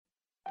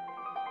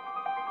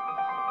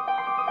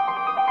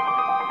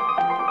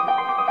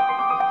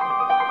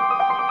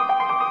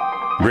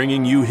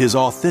bringing you his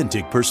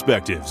authentic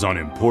perspectives on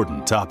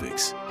important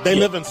topics. They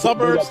live in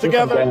suburbs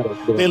together.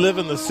 They live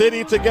in the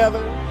city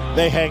together.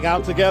 They hang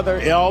out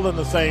together, all in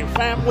the same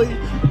family.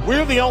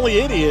 We're the only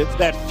idiots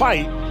that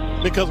fight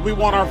because we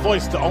want our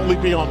voice to only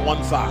be on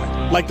one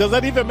side. Like, does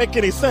that even make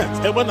any sense?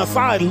 And when the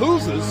side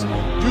loses,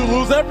 you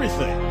lose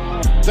everything.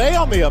 They,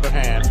 on the other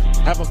hand,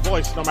 have a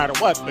voice no matter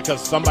what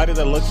because somebody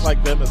that looks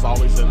like them is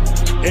always in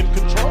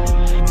control.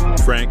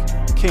 Frank,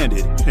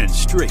 candid, and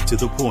straight to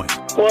the point.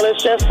 Well,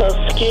 it's just a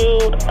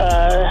skewed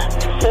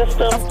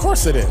system. Of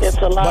course it is. It's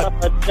a lot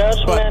of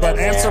judgment. But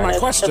answer my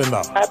question,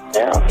 though.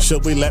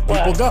 Should we let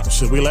people go?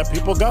 Should we let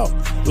people go?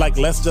 Like,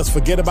 let's just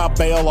forget about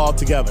bail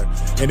altogether.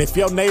 And if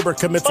your neighbor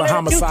commits a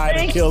homicide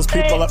and kills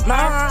people,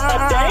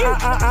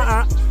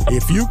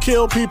 if you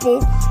kill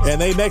people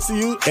and they next to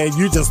you and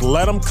you just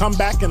let them come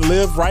back and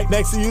live right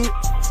next to you,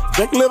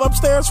 they can live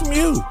upstairs from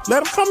you.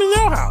 Let them come in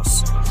your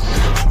house.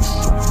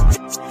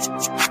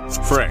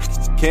 Frank,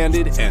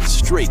 candid, and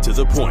straight to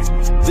the point.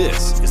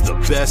 This is the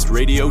best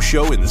radio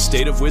show in the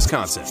state of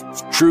Wisconsin.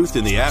 Truth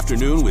in the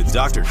Afternoon with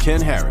Dr.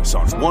 Ken Harris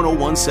on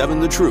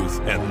 101.7 The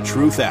Truth and The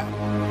Truth app.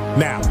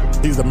 Now,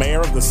 he's the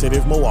mayor of the city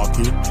of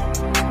Milwaukee.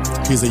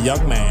 He's a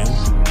young man.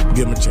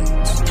 Give him a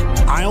chance.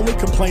 I only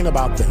complain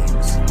about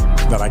things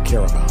that I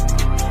care about.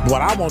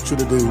 What I want you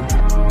to do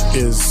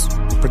is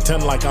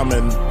pretend like I'm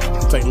in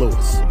St.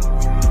 Louis.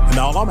 And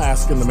all I'm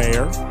asking the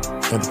mayor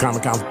and the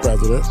Common Council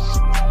president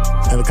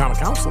and the Common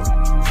Council,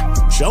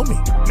 show me.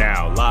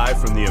 Now, live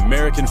from the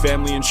American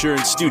Family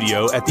Insurance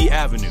Studio at the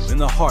Avenue in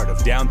the heart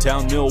of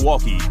downtown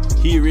Milwaukee,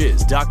 here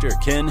is Dr.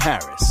 Ken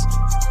Harris.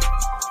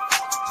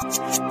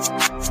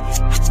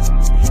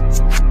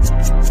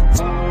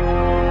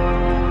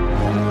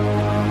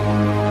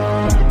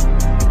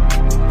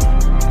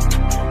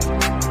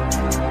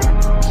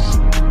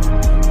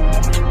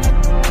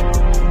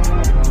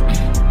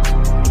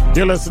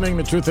 You're listening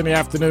to Truth in the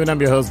Afternoon.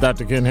 I'm your host,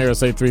 Dr. Ken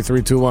Harris.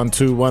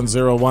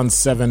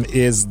 833-212-1017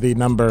 is the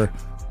number.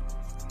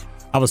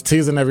 I was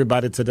teasing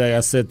everybody today.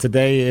 I said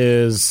today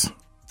is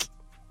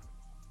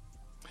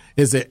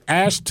it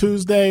Ash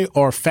Tuesday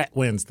or Fat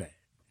Wednesday?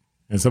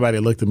 And somebody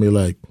looked at me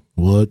like,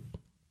 what?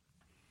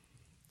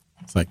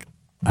 It's like,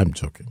 I'm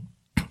joking.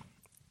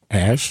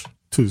 Ash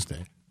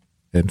Tuesday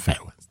and Fat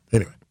Wednesday.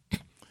 Anyway.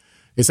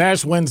 It's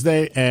Ash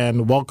Wednesday,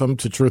 and welcome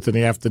to Truth in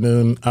the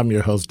Afternoon. I'm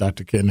your host,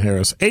 Dr. Ken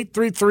Harris.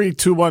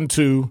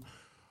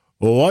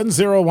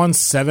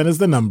 833-212-1017 is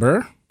the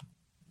number.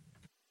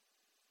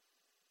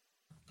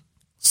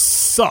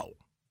 So,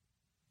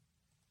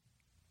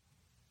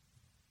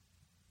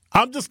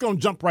 I'm just going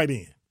to jump right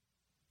in.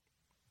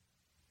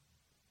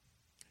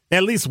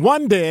 At least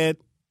one dead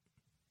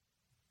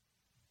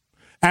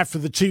after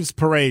the Chiefs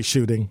parade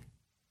shooting.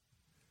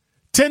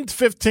 10 to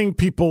 15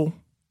 people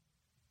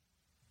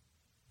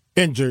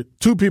injured,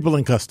 2 people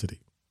in custody,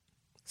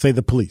 say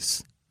the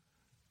police.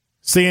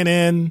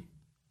 CNN,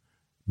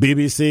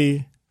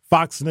 BBC,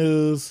 Fox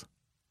News,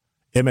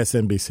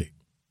 MSNBC.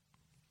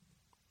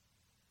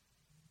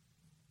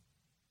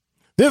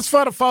 This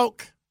for the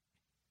folk.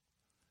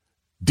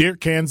 Dear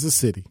Kansas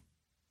City.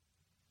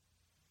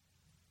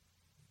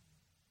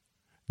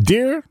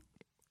 Dear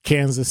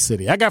Kansas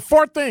City. I got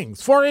 4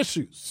 things, 4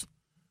 issues,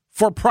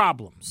 4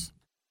 problems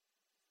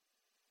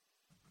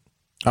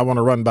I want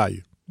to run by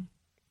you.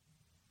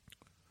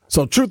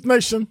 So, Truth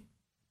Nation,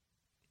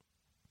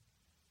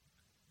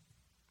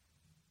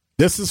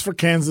 this is for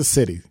Kansas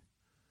City.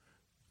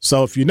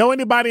 So, if you know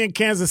anybody in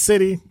Kansas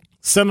City,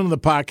 send them the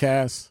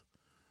podcast.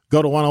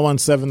 Go to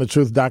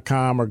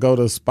 1017thetruth.com or go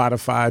to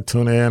Spotify,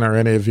 TuneIn, or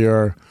any of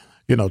your,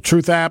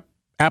 Truth app,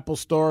 Apple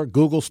Store,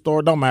 Google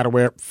Store, don't matter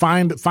where.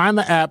 Find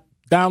the app,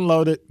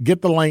 download it,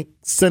 get the link,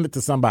 send it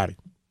to somebody.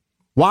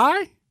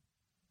 Why?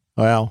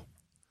 Well,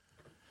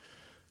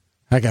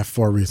 I got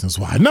 4 reasons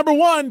why. Number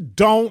 1,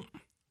 don't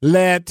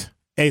let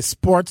a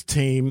sports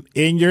team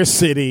in your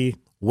city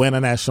win a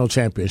national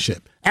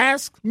championship.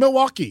 Ask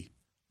Milwaukee.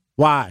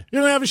 Why? You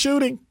don't have a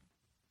shooting.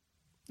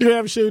 You don't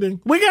have a shooting.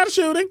 We got a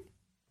shooting.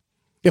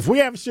 If we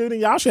have a shooting,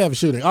 y'all should have a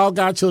shooting. All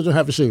God's children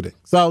have a shooting.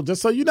 So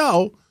just so you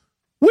know,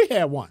 we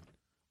had one.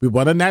 We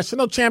won a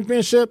national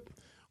championship.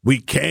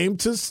 We came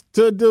to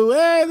do,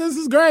 hey, this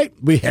is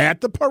great. We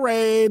had the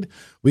parade.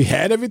 We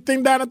had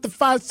everything down at the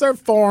Fiserv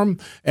Forum,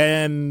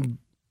 and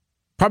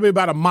probably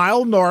about a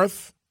mile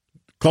north,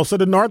 closer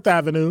to North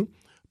Avenue,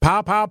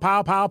 pow, pow,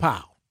 pow, pow,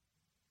 pow.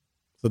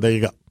 So there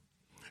you go.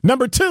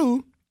 Number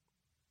 2,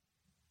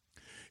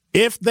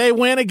 if they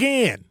win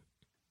again,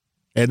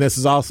 and this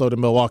is also to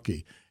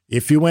Milwaukee,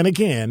 if you win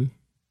again,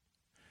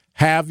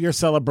 have your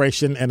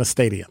celebration in a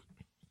stadium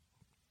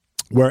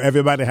where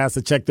everybody has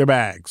to check their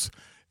bags.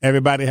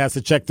 Everybody has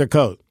to check their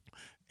coat.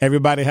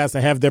 Everybody has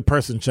to have their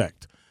person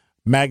checked.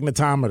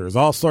 Magnetometers,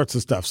 all sorts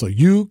of stuff. So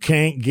you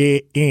can't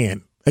get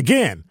in.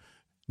 Again,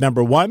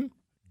 number 1,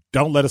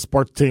 don't let a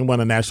sports team win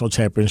a national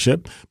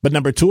championship. But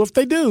number 2, if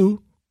they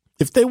do,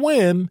 if they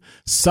win,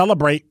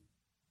 celebrate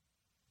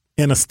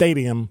in a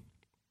stadium.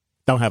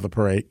 Don't have a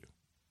parade.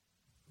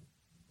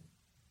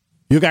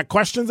 You got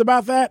questions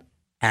about that?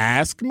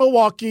 Ask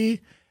Milwaukee.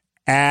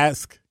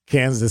 Ask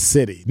Kansas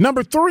City.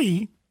 Number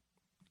 3,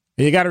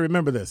 and you got to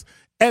remember this.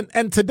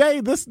 And today,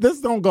 this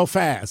don't go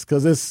fast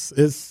because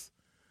it's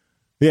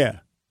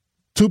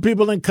 2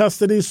 people in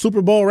custody,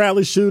 Super Bowl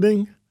rally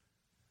shooting.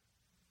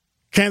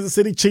 Kansas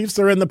City Chiefs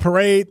are in the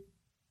parade.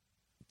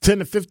 10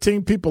 to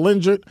 15 people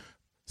injured.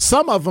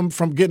 Some of them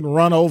from getting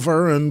run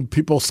over and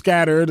people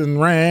scattered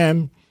and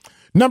ran.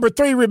 Number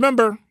 3,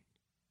 remember,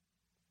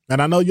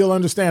 and I know you'll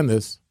understand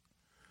this,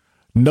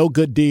 no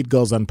good deed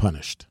goes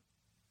unpunished.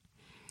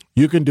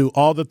 You can do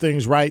all the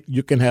things right.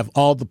 You can have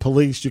all the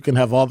police. You can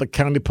have all the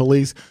county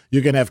police.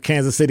 You can have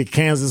Kansas City,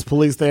 Kansas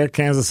police there,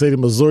 Kansas City,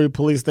 Missouri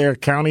police there,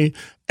 county,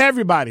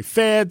 everybody,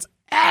 feds,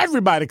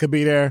 everybody could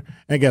be there.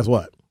 And guess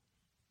what?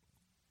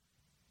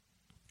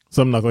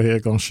 Some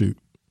knucklehead gonna shoot.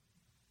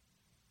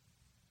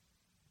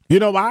 You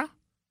know why?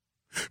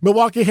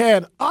 Milwaukee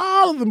had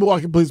all of the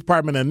Milwaukee Police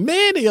Department and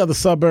many other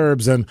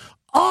suburbs and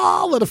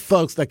all of the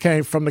folks that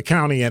came from the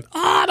county and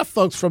all the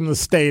folks from the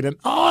state and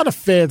all the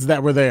feds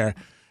that were there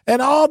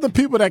and all the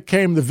people that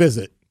came to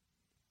visit.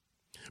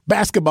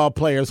 Basketball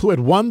players who had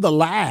won the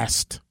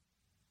last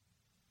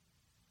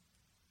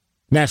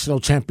national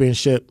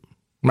championship,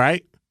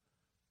 right?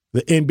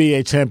 The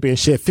NBA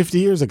championship 50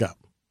 years ago.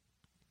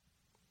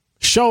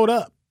 Showed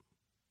up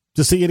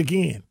to see it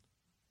again.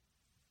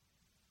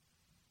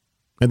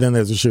 And then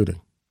there's a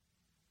shooting.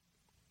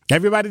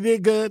 Everybody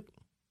did good.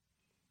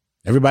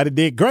 Everybody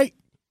did great.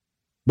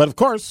 But of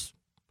course,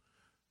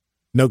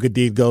 no good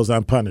deed goes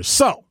unpunished.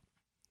 So,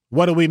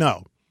 what do we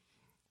know?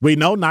 We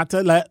know not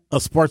to let a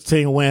sports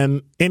team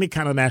win any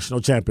kind of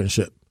national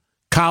championship.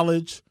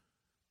 College,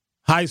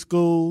 high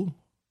school,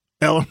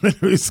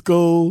 elementary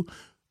school,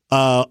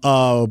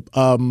 AAU,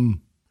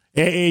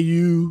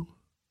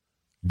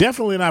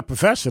 definitely not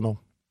professional.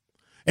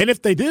 And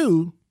if they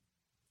do,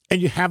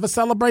 and you have a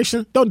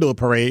celebration, don't do a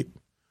parade.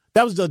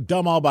 That was just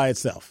dumb all by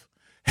itself.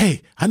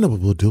 Hey, I know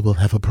what we'll do. We'll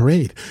have a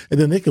parade. And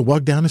then they can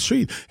walk down the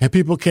street. And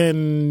people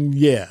can,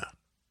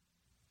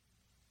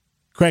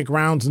 crank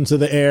rounds into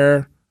the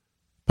air,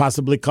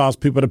 possibly cause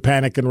people to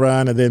panic and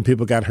run, and then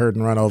people got hurt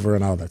and run over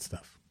and all that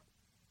stuff.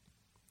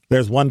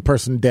 There's 1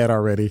 person dead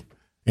already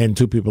and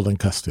 2 people in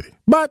custody.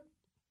 But,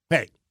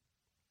 hey,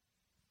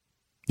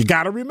 you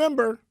got to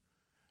remember,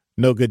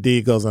 no good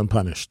deed goes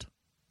unpunished.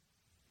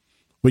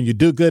 When you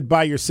do good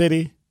by your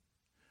city,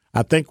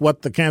 I think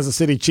what the Kansas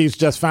City Chiefs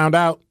just found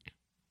out,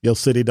 your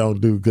city don't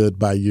do good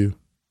by you.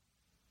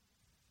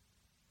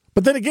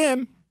 But then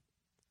again,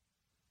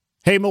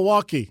 hey,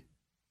 Milwaukee.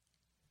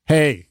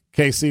 Hey,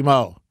 KC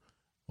Mo.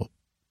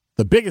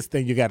 The biggest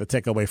thing you got to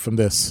take away from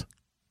this,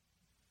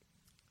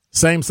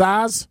 same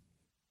size,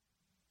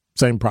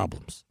 same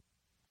problems.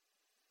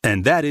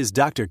 And that is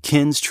Dr.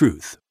 Ken's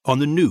Truth on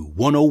the new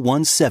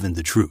 101.7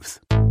 The Truth.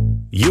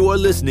 You are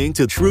listening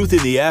to Truth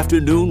in the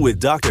Afternoon with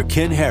Dr.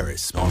 Ken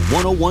Harris on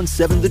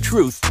 101.7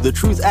 The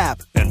Truth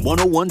app, and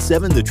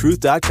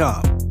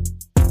 1017thetruth.com.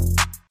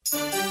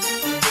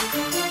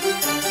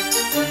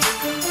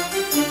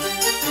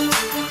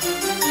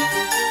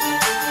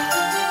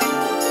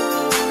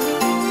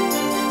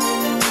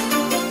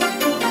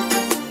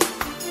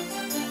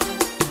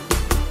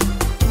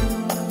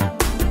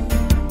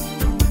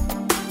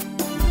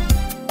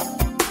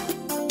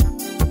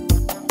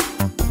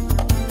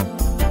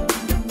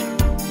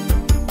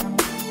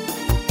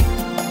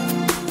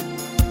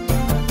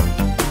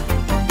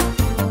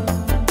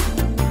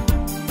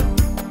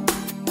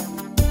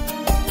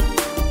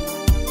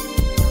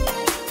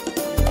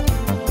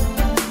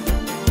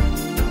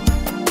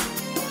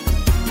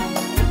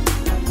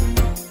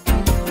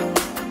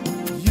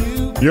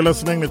 You're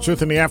listening to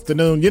Truth in the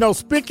Afternoon. You know,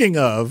 speaking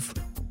of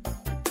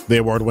the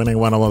award-winning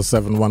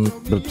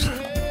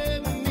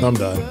 101.7, I'm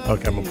done.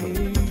 Okay, I'm going to put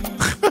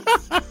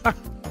it.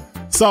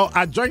 So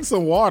I drank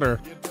some water,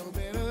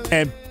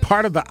 and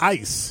part of the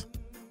ice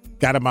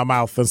got in my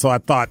mouth. And so I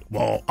thought,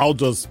 well, I'll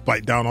just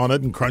bite down on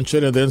it and crunch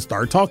it and then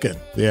start talking.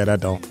 Yeah, that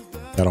don't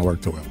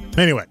work too well.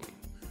 Anyway,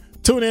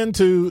 tune in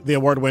to the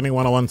award-winning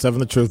 101.7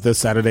 The Truth this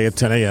Saturday at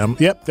 10 a.m.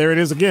 Yep, there it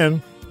is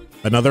again.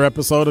 Another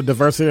episode of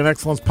Diversity and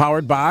Excellence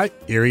powered by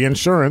Erie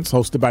Insurance,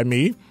 hosted by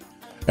me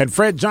and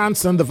Fred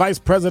Johnson, the Vice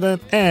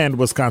President and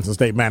Wisconsin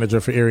State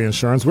Manager for Erie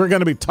Insurance. We're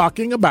going to be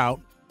talking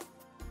about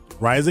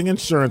rising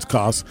insurance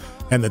costs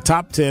and the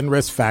top 10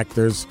 risk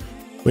factors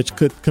which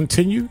could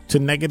continue to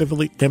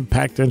negatively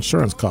impact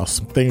insurance costs.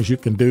 Some things you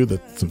can do,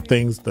 some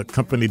things the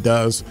company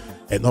does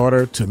in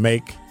order to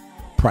make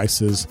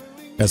prices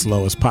as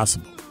low as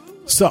possible.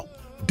 So,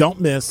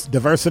 don't miss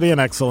Diversity and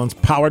Excellence,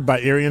 powered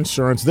by Erie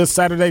Insurance, this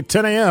Saturday,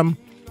 10 a.m.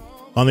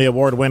 on the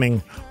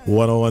award-winning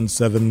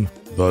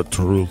 101.7 The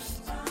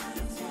Truth.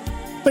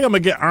 I think I'm going to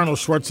get Arnold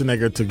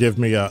Schwarzenegger to give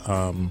me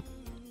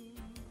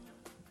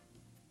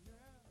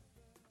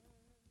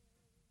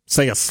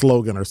say a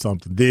slogan or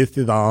something. This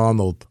is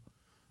Arnold.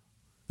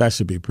 That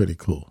should be pretty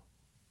cool.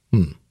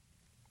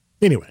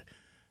 Anyway.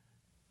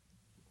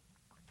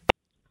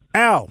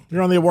 Al,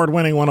 you're on the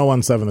award-winning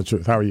 101.7 The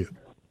Truth. How are you?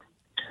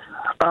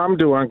 I'm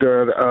doing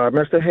good.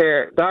 Mr.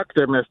 Harris,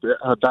 Dr. Harris,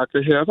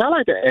 I'd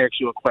like to ask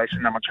you a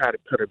question. I'm going to try to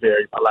put it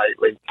very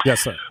politely.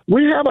 Yes, sir.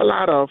 We have a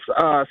lot of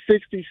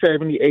 60,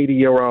 70,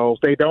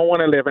 80-year-olds. They don't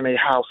want to live in a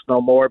house no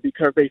more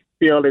because they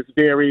feel it's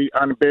very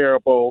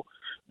unbearable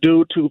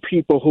due to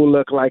people who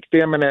look like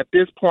them. And at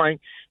this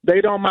point,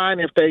 they don't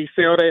mind if they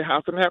sell their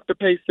house and have to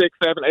pay $6,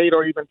 $7, $8,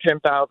 or even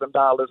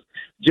 $10,000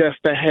 just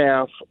to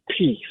have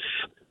peace.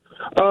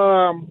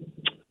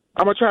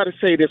 I'm going to try to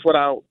say this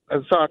without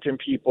insulting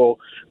people.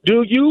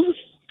 Do you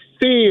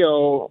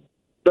feel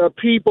the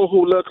people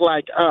who look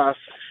like us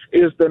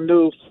is the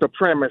new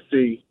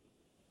supremacy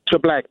to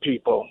black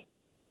people,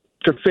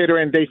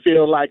 considering they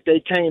feel like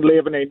they can't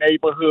live in a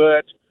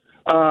neighborhood?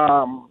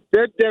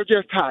 They're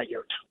just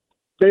tired.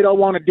 They don't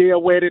want to deal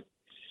with it,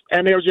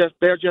 and they're just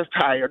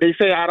tired. They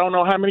say, I don't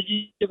know how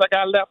many years I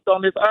got left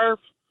on this earth,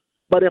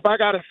 but if I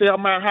got to sell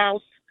my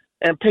house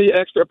and pay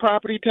extra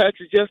property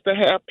taxes just to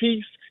have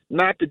peace,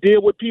 not to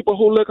deal with people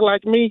who look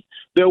like me,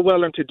 they're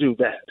willing to do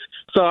that.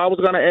 So I was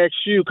going to ask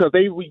you, because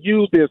they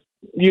use this,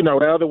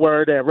 the other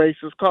word that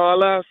racists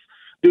call us.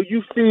 Do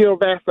you feel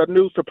that's a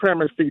new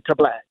supremacy to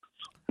blacks?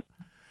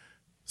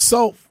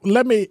 So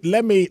let me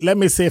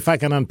see if I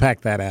can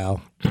unpack that,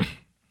 Al.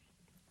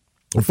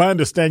 If I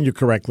understand you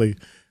correctly,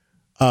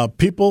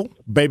 people,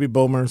 baby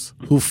boomers,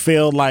 who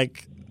feel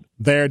like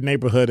their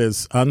neighborhood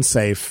is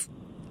unsafe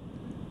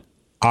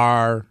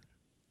are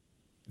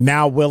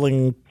now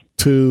looking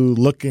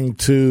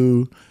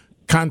to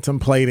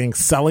contemplating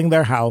selling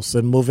their house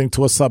and moving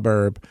to a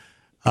suburb,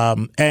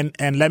 and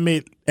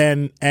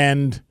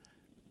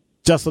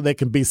just so they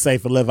can be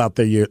safe and live out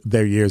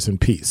their years in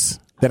peace.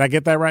 Did I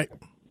get that right?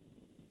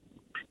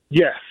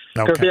 Yes,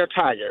 because okay. They're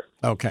tired.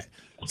 Okay.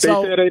 They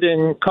said they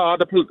didn't call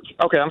the police.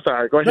 Okay, I'm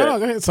sorry. Go ahead. No,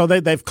 go ahead. So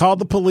they've called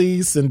the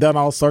police and done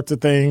all sorts of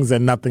things,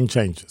 and nothing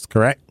changes,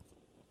 correct?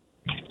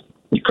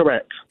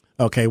 Correct.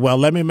 Okay, well,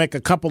 let me make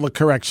a couple of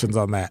corrections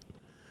on that.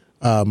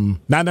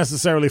 Not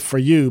necessarily for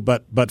you,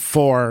 but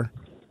for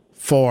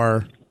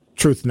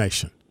Truth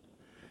Nation.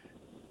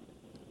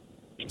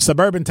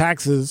 Suburban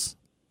taxes,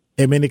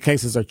 in many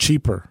cases, are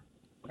cheaper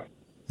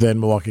than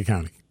Milwaukee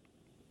County.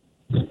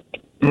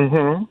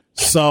 Mm-hmm.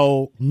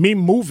 So me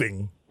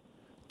moving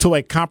to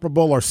a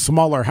comparable or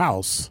smaller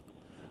house,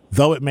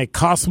 though it may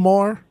cost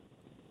more,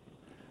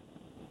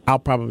 I'll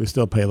probably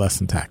still pay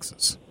less in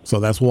taxes. So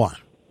that's one.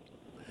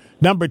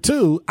 Number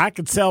two, I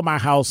could sell my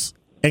house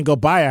and go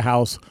buy a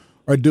house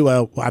or do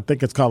I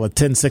think it's called a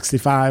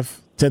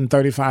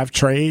 1035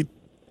 trade,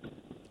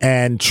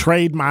 and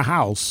trade my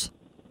house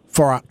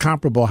for a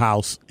comparable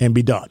house and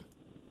be done.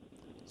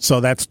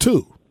 So that's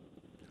two.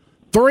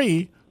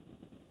 Three,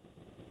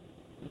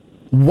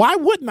 why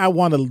wouldn't I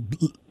want to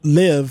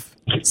live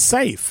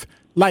safe?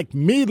 Like,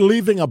 me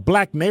leaving a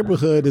black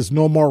neighborhood is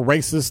no more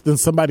racist than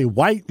somebody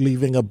white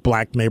leaving a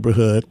black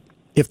neighborhood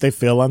if they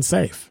feel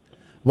unsafe.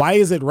 Why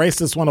is it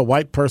racist when a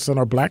white person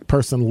or black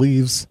person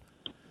leaves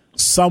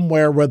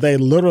somewhere where they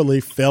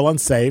literally feel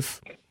unsafe?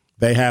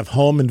 They have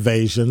home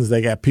invasions.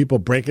 They got people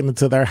breaking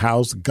into their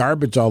house,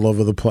 garbage all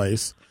over the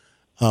place,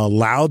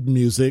 loud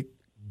music,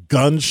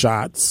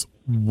 gunshots.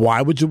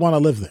 Why would you want to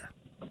live there?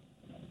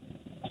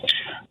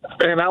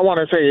 And I want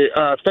to say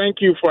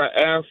thank you for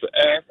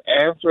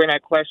answering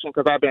that question,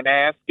 because I've been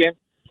asking,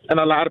 and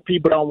a lot of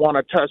people don't want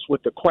to touch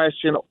with the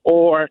question,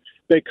 or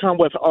they come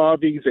with all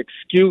these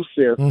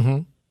excuses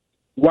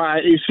why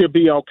it should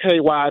be okay,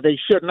 why they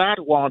should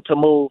not want to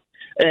move.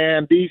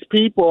 And these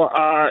people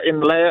are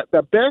in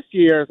the best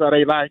years of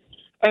their life,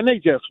 and they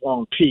just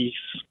want peace.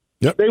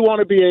 Yep. They want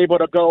to be able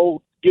to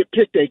go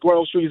pick their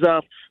groceries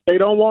up. They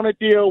don't want to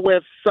deal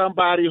with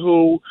somebody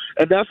who,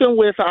 and nothing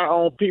with our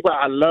own people.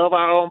 I love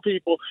our own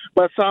people,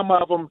 but some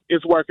of them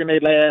is working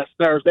their last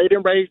nerves. They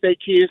didn't raise their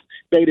kids.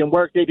 They didn't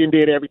work. They didn't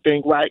did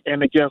everything right,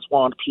 and they just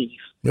want peace.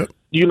 Yep.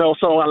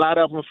 So a lot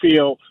of them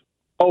feel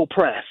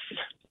oppressed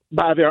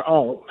by their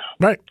own.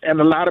 Right.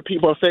 And a lot of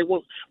people say,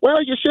 well,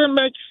 you shouldn't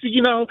make,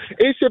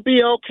 it should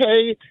be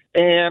okay.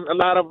 And a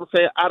lot of them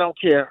say, I don't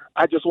care.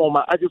 I just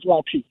want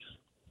peace.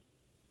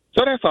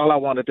 So that's all I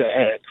wanted to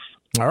ask.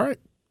 All right.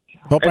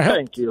 Hope I helped.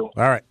 Thank you.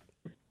 All right.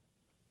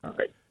 All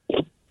right.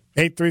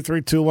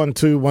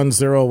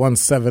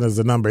 833-212-1017 is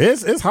the number.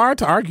 It's hard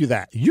to argue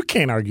that. You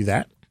can't argue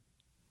that.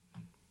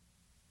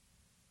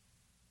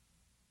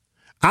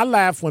 I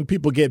laugh when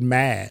people get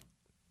mad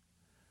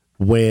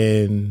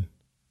when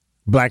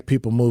black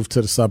people move to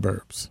the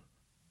suburbs.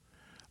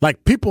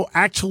 Like, people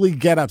actually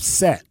get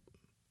upset.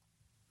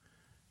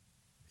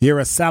 You're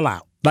a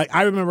sellout. Like,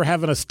 I remember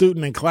having a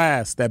student in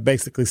class that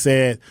basically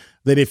said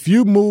that if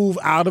you move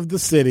out of the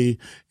city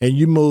and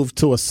you move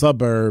to a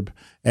suburb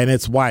and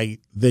it's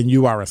white, then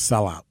you are a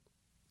sellout.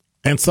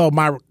 And so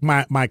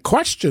my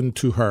question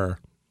to her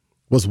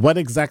was, what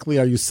exactly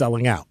are you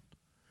selling out?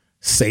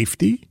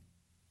 Safety?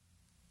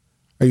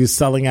 Are you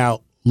selling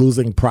out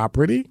losing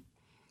property?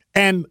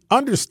 And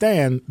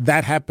understand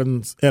that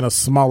happens in a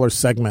smaller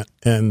segment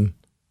in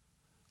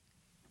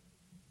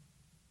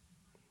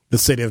the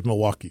city of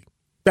Milwaukee.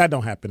 That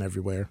don't happen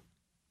everywhere.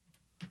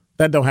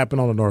 That don't happen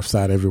on the north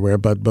side everywhere,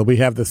 but we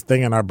have this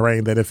thing in our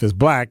brain that if it's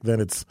black, then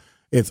it's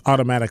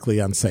automatically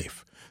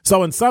unsafe.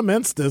 So in some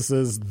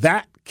instances,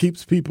 that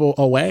keeps people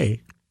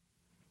away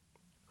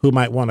who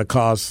might want to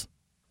cause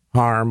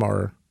harm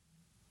or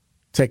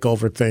take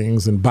over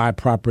things and buy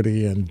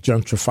property and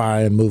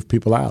gentrify and move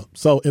people out.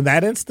 So in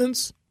that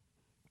instance,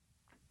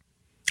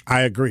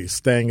 I agree,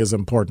 staying is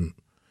important.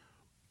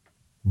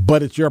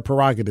 But it's your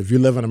prerogative. You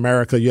live in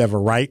America, you have a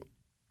right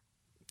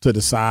to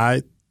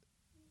decide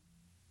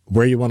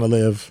where you want to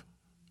live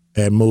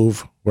and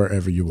move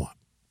wherever you want.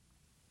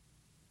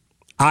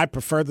 I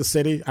prefer the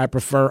city. I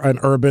prefer an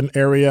urban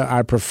area.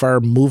 I prefer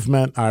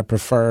movement. I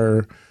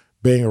prefer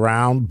being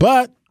around.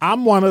 But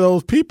I'm one of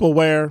those people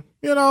where,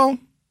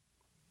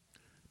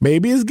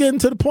 maybe it's getting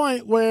to the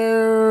point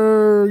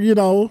where,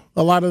 a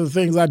lot of the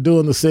things I do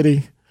in the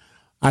city,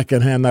 I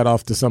can hand that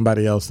off to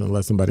somebody else and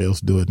let somebody else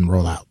do it and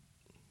roll out.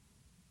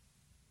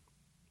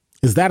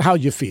 Is that how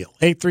you feel?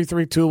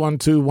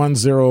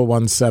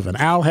 833-212-1017.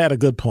 Al had a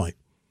good point.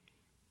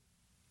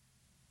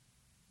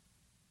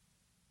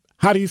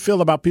 How do you feel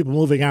about people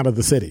moving out of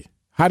the city?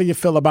 How do you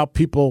feel about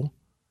people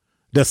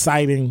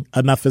deciding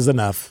enough is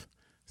enough,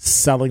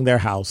 selling their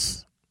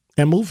house,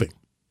 and moving?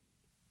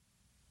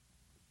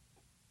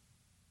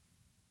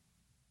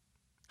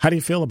 How do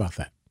you feel about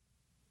that?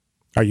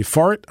 Are you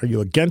for it? Are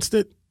you against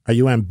it? Are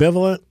you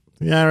ambivalent?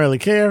 You don't really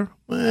care?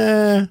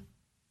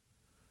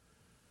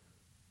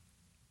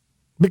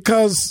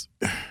 Because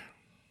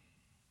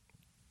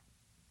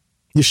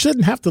you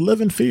shouldn't have to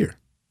live in fear.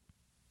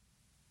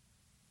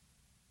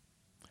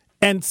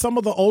 And some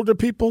of the older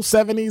people,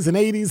 70s and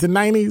 80s and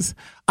 90s,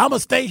 I'm going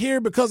to stay here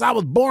because I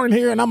was born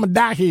here and I'm going to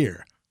die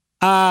here.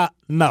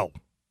 No.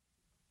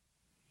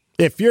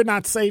 If you're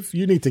not safe,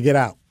 you need to get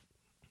out.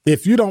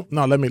 If you don't,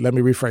 no, let me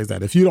rephrase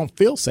that. If you don't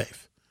feel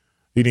safe,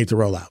 you need to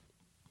roll out.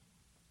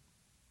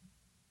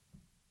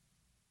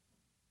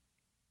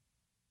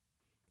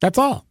 That's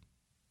all.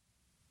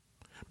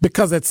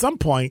 Because at some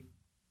point,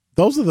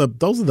 those are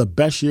the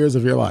best years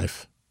of your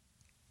life.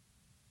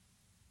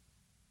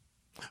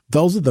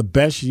 Those are the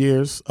best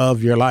years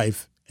of your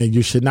life, and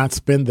you should not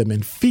spend them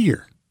in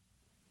fear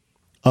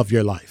of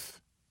your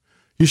life.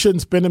 You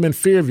shouldn't spend them in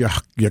fear of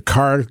your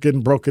car getting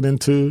broken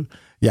into,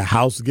 your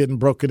house getting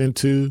broken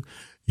into,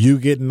 you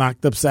getting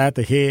knocked upside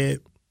the head.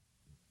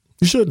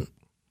 You shouldn't.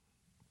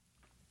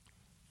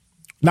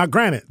 Now,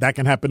 granted, that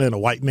can happen in a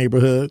white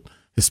neighborhood,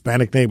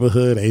 Hispanic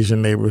neighborhood,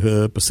 Asian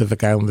neighborhood,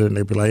 Pacific Islander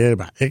neighborhood, like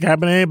anybody. It can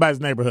happen in anybody's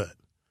neighborhood.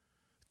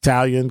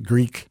 Italian,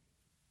 Greek,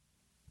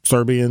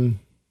 Serbian,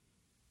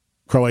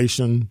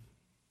 Croatian,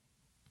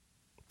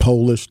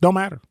 Polish, don't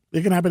matter.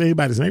 It can happen in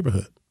anybody's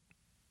neighborhood.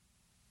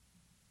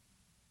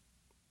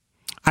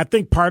 I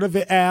think part of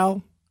it,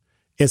 Al,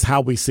 is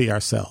how we see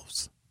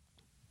ourselves.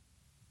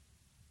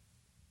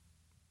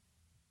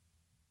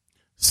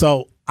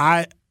 So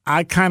I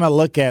kind of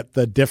look at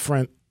the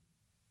different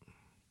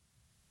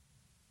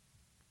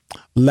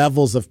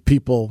levels of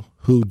people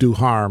who do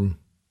harm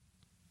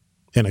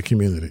in a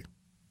community.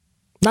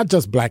 Not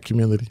just black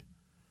community,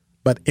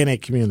 but in a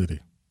community.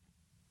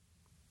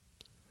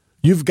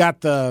 You've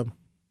got the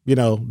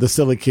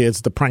silly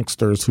kids, the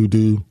pranksters who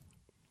do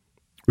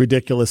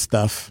ridiculous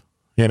stuff,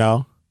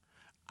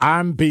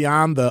 I'm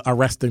beyond the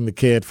arresting the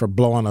kid for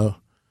blowing a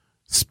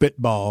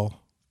spitball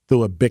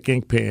through a Bic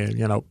ink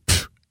pen,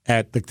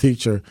 at the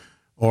teacher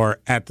or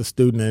at the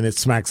student, and it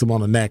smacks him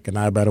on the neck, and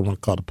I better want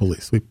to call the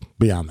police. We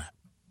beyond that.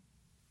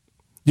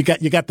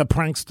 You got the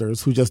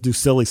pranksters who just do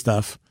silly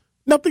stuff.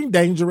 Nothing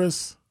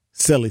dangerous,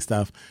 silly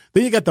stuff.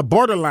 Then you got the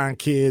borderline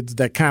kids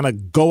that kind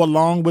of go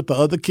along with the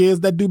other kids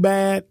that do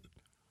bad,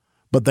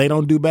 but they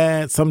don't do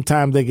bad.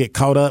 Sometimes they get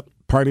caught up,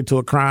 party to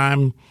a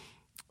crime,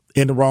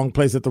 in the wrong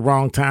place at the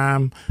wrong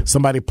time.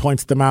 Somebody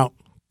points them out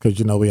because,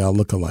 we all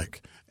look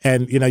alike.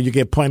 And, you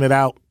get pointed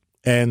out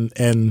and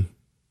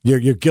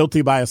you're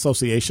guilty by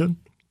association.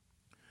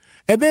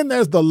 And then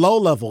there's the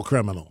low-level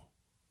criminal.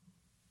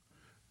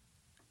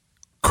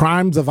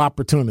 Crimes of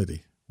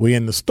opportunity. We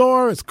in the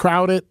store, it's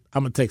crowded,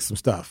 I'm going to take some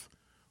stuff.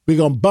 We're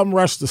going to bum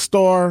rush the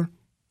store,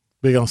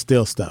 we're going to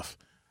steal stuff.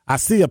 I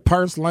see a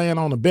purse laying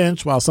on a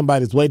bench while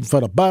somebody's waiting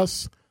for the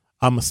bus,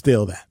 I'm going to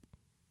steal that.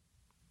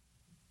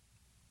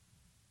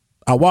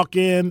 I walk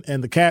in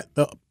and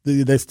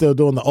they're still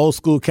doing the old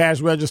school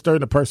cash register,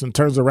 and the person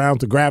turns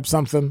around to grab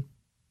something,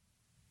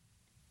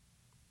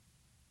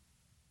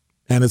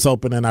 and it's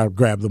open, and I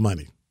grab the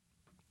money.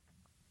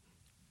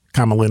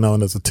 Commonly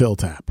known as a till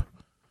tap.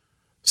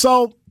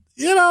 So,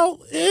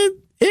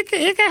 it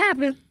can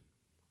happen.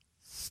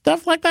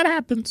 Stuff like that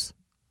happens.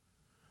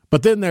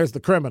 But then there's the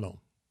criminal.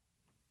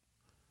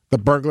 The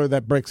burglar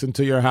that breaks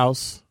into your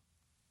house.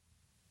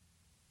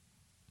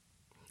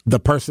 The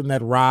person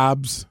that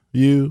robs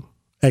you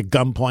at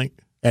gunpoint,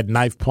 at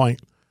knife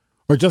point,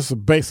 or just a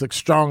basic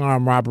strong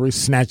arm robbery,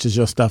 snatches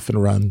your stuff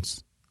and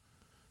runs.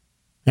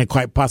 And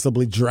quite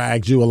possibly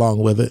drags you along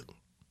with it.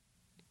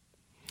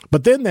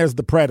 But then there's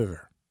the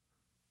predator.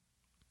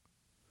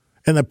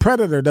 And the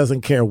predator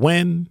doesn't care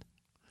when,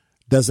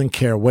 doesn't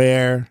care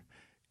where.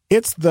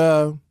 It's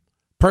the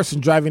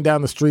person driving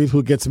down the street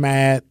who gets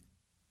mad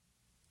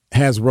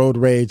has road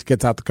rage,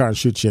 gets out the car and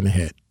shoots you in the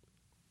head.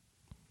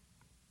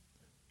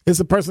 It's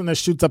the person that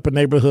shoots up a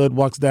neighborhood,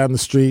 walks down the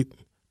street,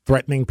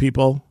 threatening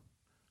people,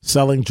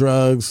 selling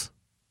drugs,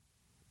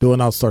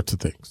 doing all sorts of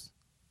things.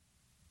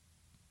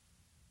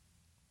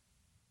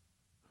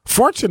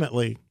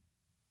 Fortunately,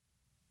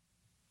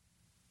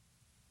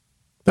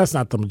 that's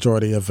not the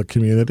majority of the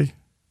community.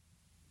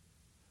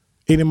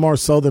 Any more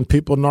so than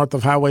people north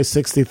of Highway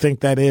 60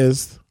 think that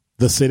is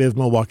the city of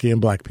Milwaukee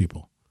and black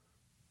people.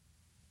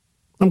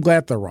 I'm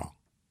glad they're wrong.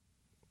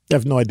 They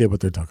have no idea what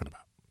they're talking about.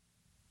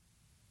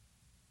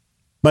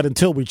 But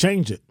until we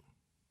change it,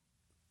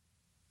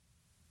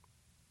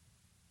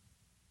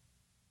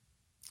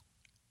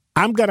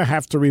 I'm going to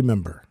have to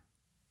remember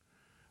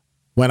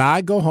when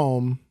I go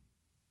home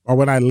or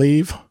when I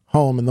leave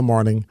home in the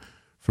morning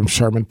from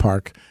Sherman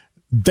Park,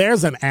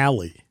 there's an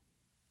alley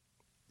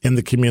in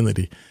the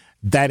community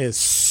that is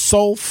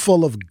so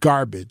full of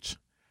garbage,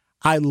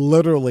 I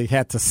literally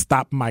had to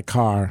stop my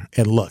car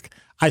and look.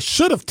 I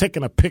should have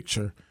taken a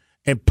picture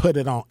and put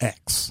it on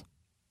X.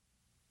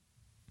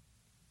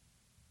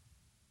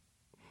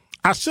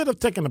 I should have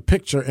taken a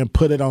picture and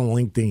put it on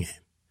LinkedIn.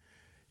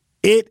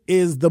 It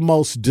is the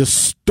most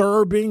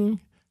disturbing,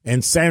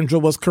 and Sandra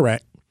was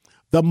correct,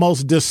 the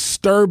most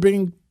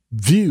disturbing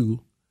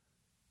view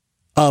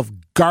of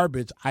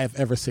garbage I have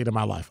ever seen in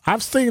my life.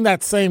 I've seen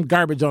that same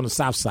garbage on the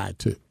South Side,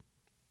 too.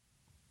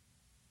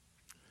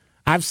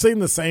 I've seen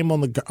the same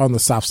on the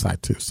South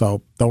Side, too,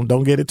 so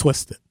don't get it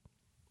twisted.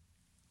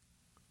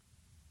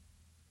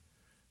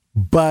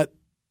 But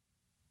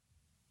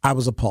I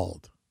was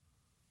appalled.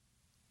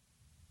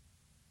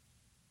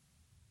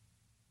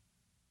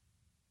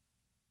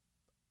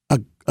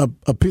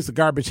 A piece of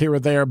garbage here or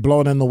there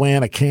blown in the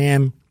wind, a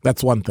can,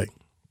 that's one thing.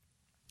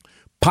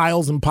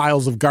 Piles and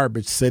piles of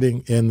garbage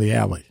sitting in the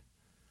alley.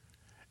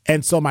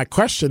 And so my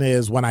question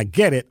is, when I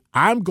get it,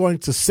 I'm going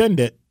to send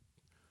it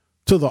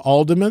to the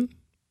alderman,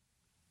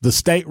 the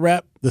state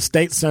rep, the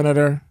state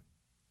senator,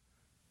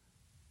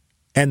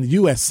 and the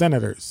U.S.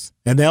 senators.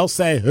 And they'll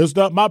say, it's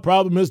not my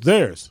problem, it's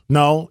theirs.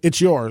 No,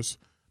 it's yours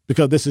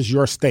because this is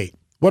your state.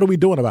 What are we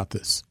doing about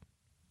this?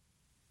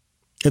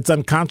 It's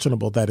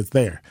unconscionable that it's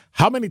there.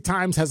 How many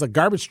times has a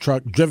garbage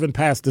truck driven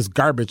past this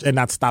garbage and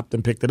not stopped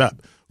and picked it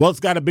up? Well,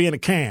 it's got to be in a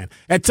can.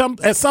 At some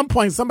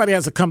point, somebody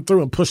has to come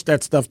through and push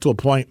that stuff to a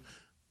point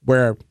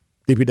where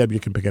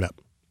DPW can pick it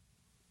up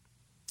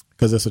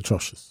because it's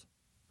atrocious.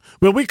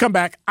 When we come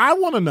back, I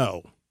want to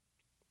know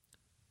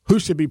who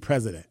should be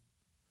president.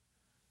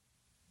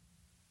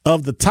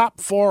 Of the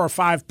top 4 or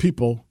 5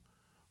 people,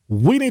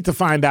 we need to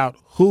find out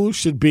who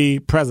should be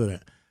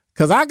president.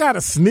 Because I got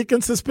a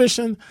sneaking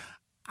suspicion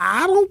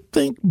I don't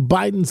think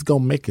Biden's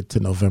going to make it to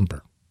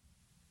November.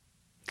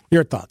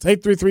 Your thoughts.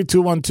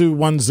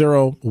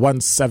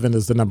 833-212-1017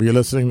 is the number. You're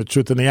listening to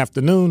Truth in the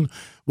Afternoon.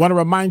 Want to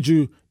remind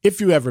you,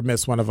 if you ever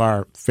miss one of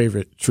our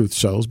favorite Truth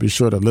shows, be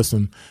sure to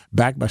listen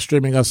back by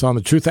streaming us on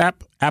the Truth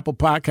app, Apple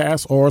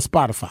Podcasts, or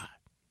Spotify.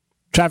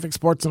 Traffic,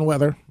 sports, and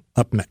weather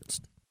up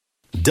next.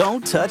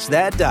 Don't touch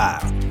that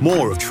dial.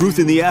 More of Truth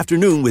in the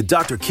Afternoon with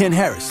Dr. Ken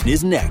Harrison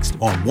is next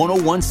on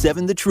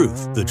 101.7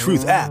 The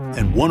Truth app,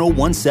 and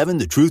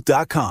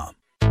 101.7thetruth.com.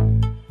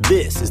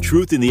 This is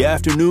Truth in the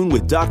Afternoon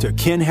with Dr.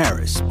 Ken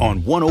Harris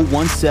on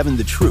 101.7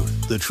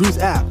 The Truth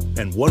app,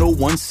 and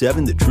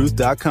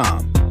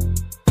 101.7thetruth.com.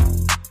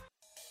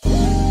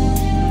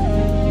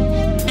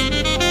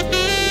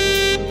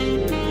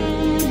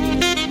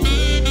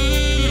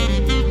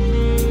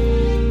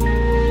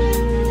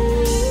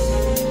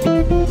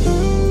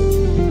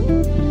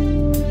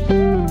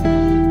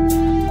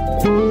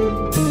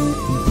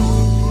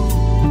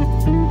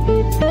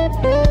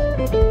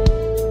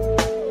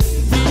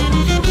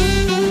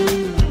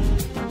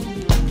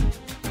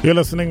 You're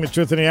listening to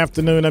Truth in the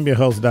Afternoon. I'm your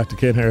host, Dr.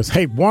 Ken Harris.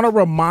 Hey, want to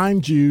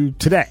remind you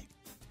today,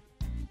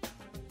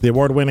 the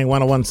award-winning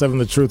 101.7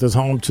 The Truth is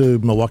home to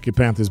Milwaukee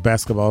Panthers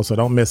basketball, so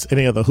don't miss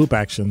any of the hoop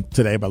action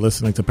today by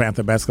listening to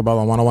Panther basketball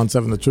on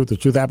 101.7 The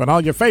Truth app, and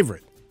all your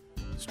favorite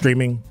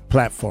streaming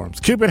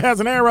platforms. Cupid has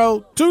an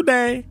arrow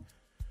today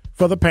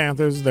for the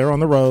Panthers. They're on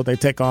the road. They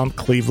take on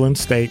Cleveland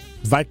State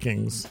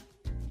Vikings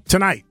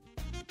tonight.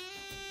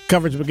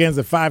 Coverage begins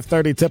at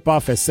 5:30,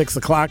 tip-off at 6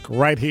 o'clock,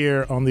 right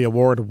here on the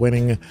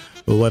award-winning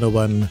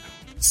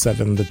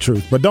 101.7 The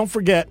Truth. But don't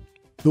forget,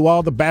 through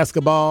all the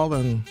basketball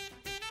and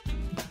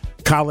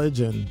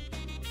college and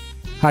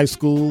high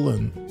school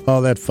and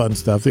all that fun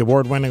stuff, the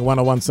award-winning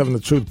 101.7 The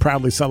Truth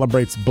proudly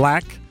celebrates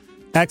black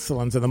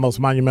excellence in the most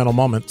monumental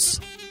moments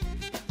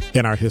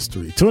in our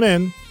history. Tune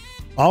in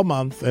all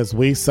month as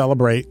we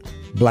celebrate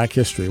Black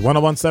History.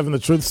 101.7 The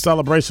Truth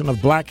celebration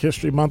of Black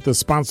History Month is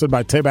sponsored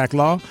by Tabak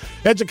Law,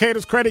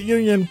 Educators Credit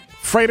Union,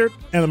 Freighter,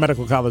 and the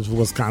Medical College of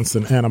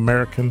Wisconsin, and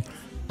American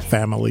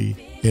Family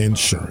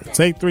Insurance.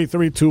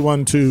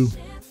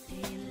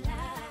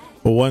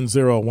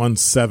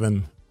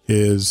 833-212-1017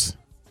 is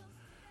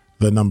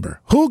the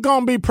number. Who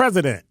gonna be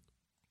president?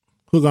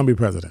 Who's gonna be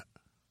president?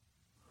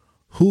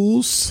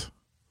 Who's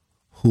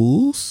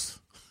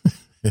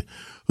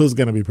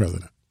gonna be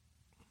president?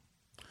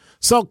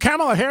 So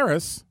Kamala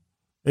Harris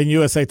in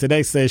USA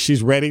Today says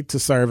she's ready to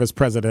serve as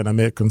president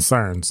amid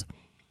concerns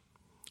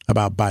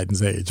about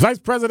Biden's age. Vice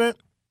President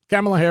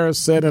Kamala Harris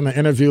said in an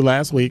interview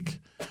last week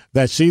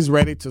that she's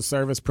ready to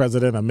serve as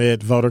president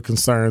amid voter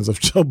concerns of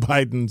Joe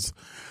Biden's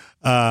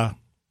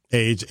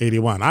age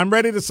 81. I'm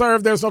ready to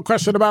serve. There's no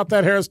question about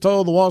that, Harris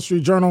told the Wall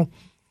Street Journal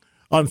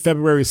on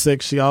February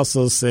 6th. She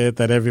also said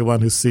that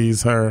everyone who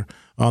sees her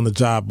on the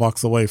job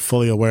walks away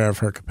fully aware of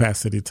her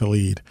capacity to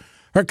lead.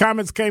 Her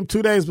comments came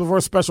 2 days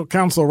before special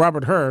counsel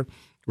Robert Hur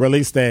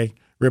released a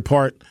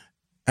report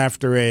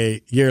after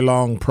a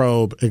year-long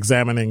probe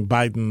examining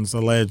Biden's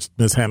alleged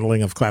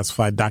mishandling of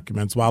classified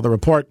documents. While the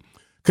report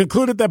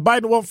concluded that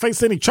Biden won't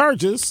face any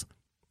charges,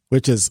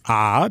 which is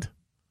odd,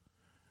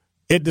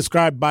 it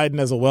described Biden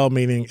as a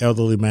well-meaning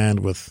elderly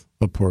man with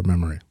a poor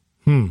memory.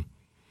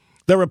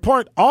 The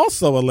report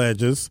also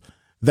alleges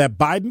that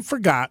Biden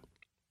forgot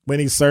when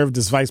he served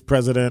as vice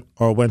president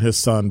or when his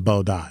son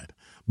Beau died.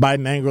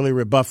 Biden angrily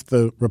rebuffed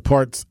the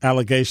report's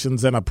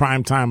allegations in a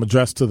primetime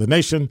address to the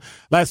nation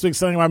last week,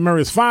 saying, "My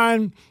memory is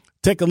fine.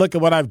 Take a look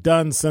at what I've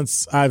done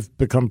since I've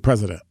become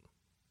president."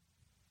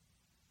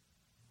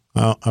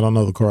 I don't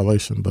know the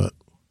correlation, but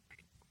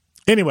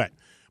anyway,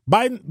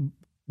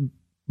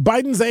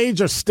 Biden's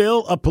age are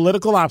still a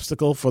political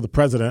obstacle for the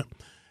president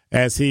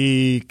as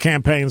he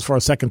campaigns for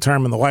a second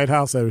term in the White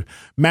House. A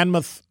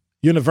Monmouth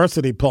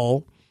University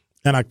poll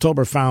in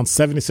October found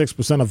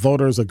 76% of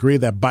voters agree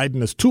that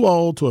Biden is too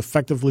old to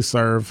effectively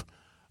serve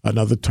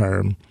another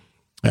term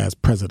as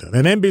president.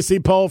 An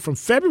NBC poll from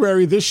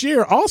February this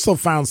year also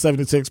found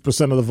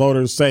 76% of the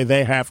voters say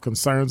they have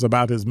concerns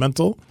about his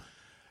mental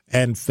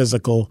and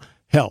physical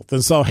health.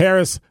 And so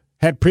Harris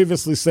had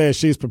previously said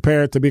she's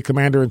prepared to be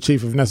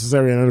commander-in-chief if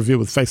necessary in an interview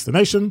with Face the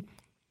Nation,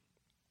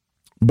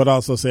 but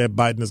also said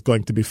Biden is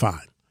going to be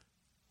fine.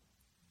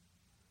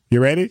 You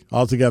ready?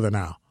 All together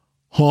now.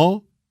 Huh?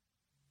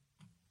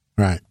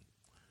 Right.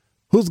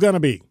 Who's going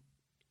to be?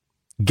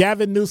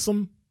 Gavin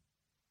Newsom,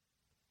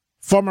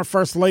 former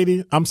First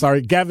Lady. I'm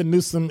sorry, Gavin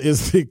Newsom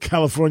is the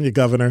California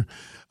governor.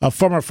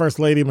 Former First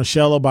Lady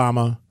Michelle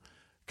Obama,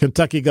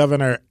 Kentucky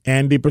Governor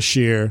Andy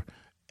Beshear,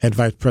 and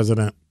Vice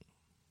President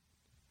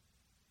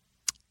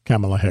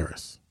Kamala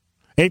Harris.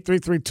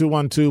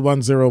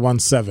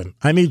 833-212-1017.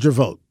 I need your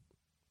vote.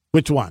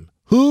 Which one?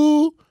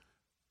 Who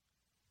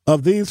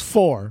of these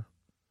four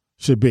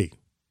should be?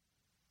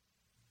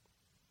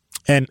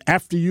 And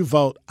after you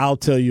vote, I'll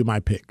tell you my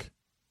pick.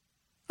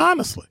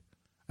 Honestly,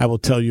 I will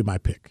tell you my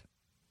pick.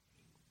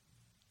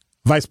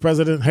 Vice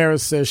President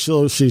Harris says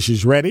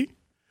she's ready.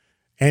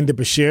 Andy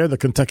Beshear, the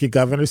Kentucky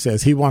governor,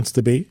 says he wants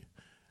to be.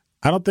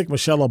 I don't think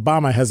Michelle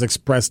Obama has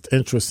expressed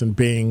interest in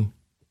being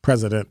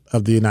president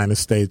of the United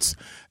States.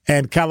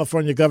 And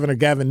California Governor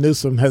Gavin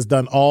Newsom has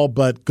done all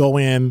but go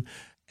in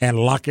and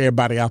lock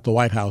everybody out the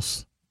White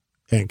House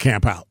and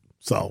camp out.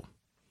 So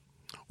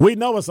we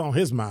know what's on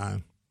his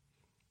mind.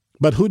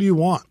 But who do you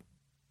want?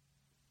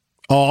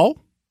 All,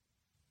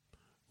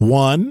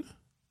 one,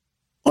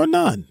 or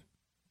none?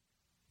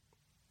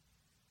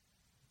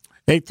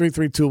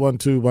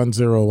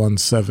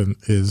 833-212-1017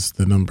 is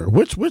the number.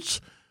 Which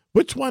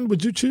one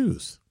would you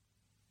choose?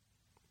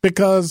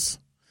 Because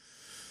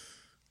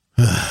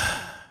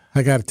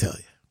I got to tell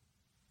you.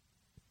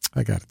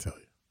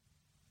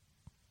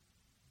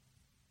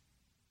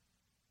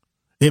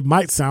 It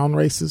might sound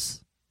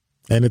racist,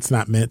 and it's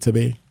not meant to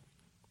be.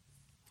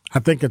 I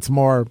think it's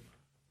more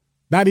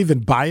not even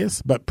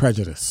bias, but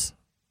prejudice.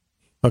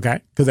 Okay?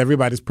 Because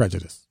everybody's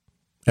prejudiced.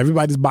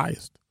 Everybody's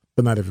biased,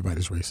 but not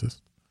everybody's racist.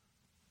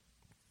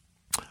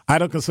 I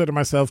don't consider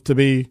myself to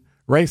be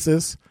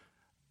racist.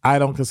 I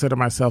don't consider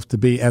myself to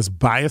be as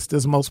biased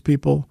as most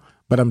people,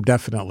 but I'm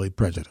definitely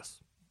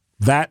prejudiced.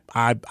 That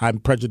I'm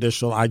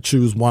prejudicial. I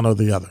choose one or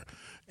the other.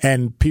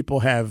 And people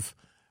have,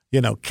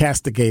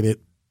 castigated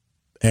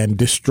and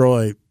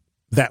destroyed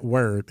that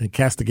word and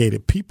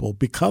castigated people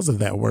because of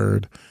that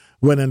word,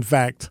 when in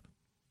fact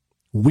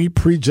we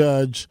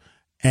prejudge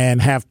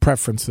and have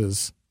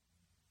preferences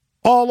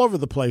all over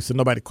the place and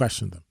nobody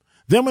questioned them.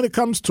 Then when it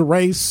comes to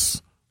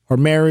race or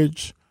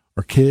marriage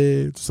or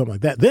kids, something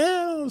like that,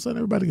 then all of a sudden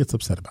everybody gets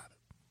upset about it.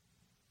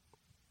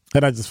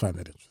 And I just find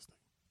that interesting.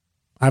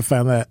 I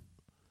found that,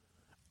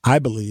 I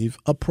believe,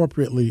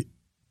 appropriately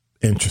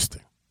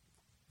interesting.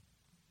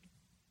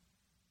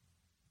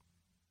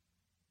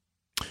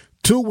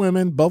 Two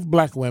women, both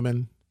black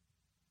women,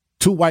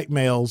 two white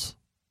males,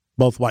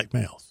 both white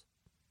males.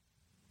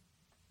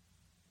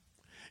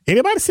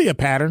 Anybody see a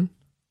pattern?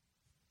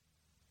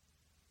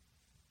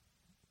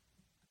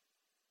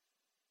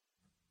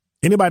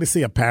 Anybody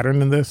see a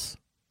pattern in this?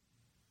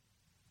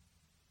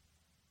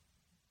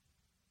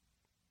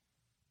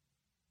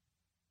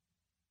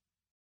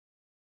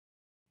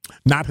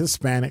 Not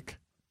Hispanic.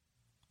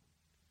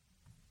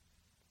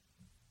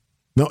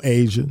 No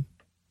Asian.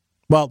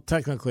 Well,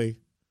 technically,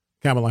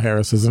 Kamala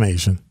Harris is an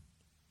Asian.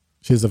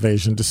 She's of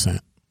Asian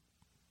descent.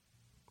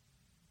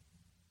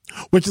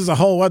 Which is a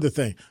whole other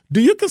thing.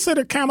 Do you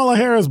consider Kamala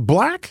Harris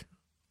black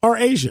or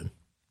Asian?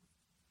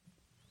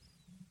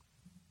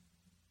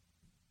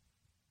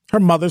 Her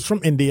mother's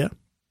from India.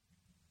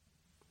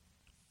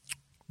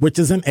 which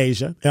is in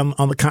Asia,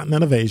 on the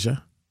continent of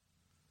Asia.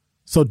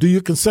 So do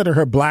you consider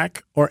her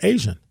black or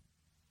Asian?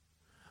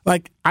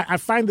 Like, I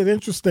find it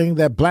interesting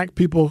that black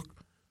people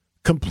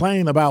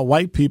complain about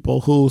white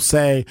people who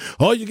say,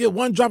 oh, you get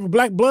one drop of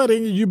black blood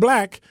in you, you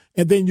black,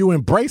 and then you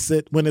embrace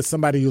it when it's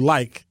somebody you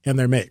like and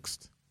they're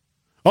mixed.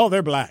 Oh,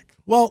 they're black.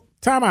 Well,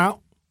 time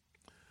out.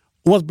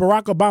 Was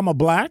Barack Obama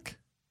black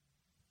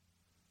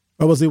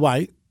or was he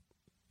white?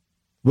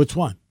 Which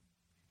one?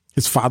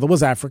 His father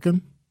was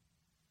African.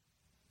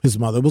 His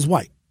mother was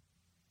white.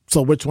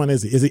 So which one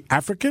is he? Is he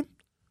African?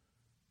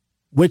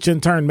 Which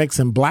in turn makes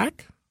him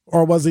black?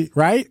 Or was he,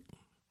 right?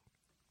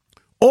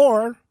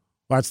 Or,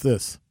 watch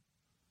this.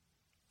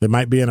 It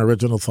might be an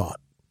original thought.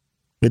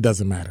 It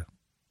doesn't matter.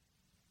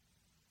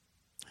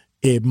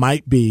 It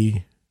might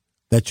be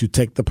that you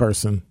take the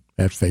person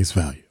at face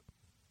value.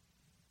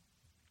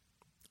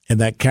 And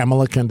that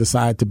Kamala can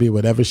decide to be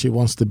whatever she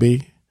wants to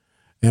be.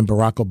 And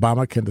Barack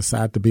Obama can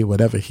decide to be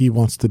whatever he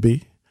wants to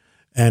be.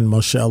 And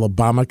Michelle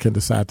Obama can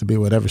decide to be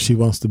whatever she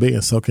wants to be.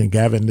 And so can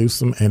Gavin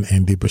Newsom and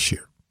Andy Bashir.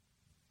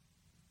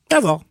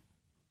 That's all.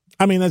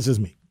 I mean, that's just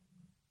me.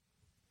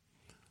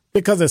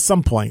 Because at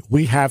some point,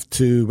 we have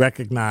to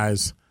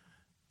recognize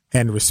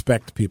and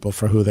respect people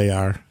for who they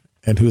are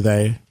and who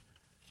they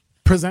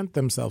present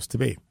themselves to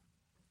be.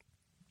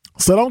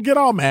 So don't get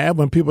all mad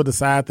when people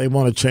decide they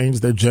want to change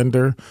their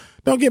gender.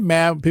 Don't get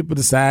mad when people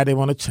decide they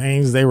want to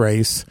change their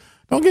race.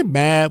 Don't get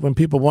mad when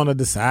people want to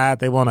decide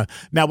they want to.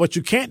 Now, what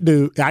you can't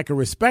do, I can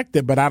respect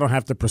it, but I don't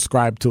have to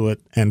prescribe to it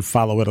and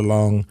follow it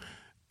along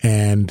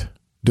and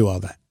do all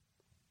that.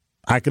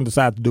 I can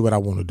decide to do what I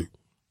want to do.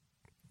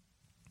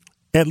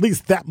 At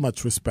least that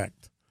much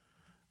respect,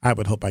 I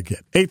would hope I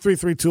get.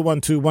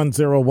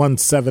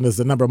 833-212-1017 is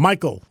the number.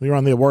 Michael, you're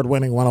on the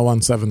award-winning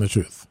 1017 The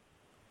Truth.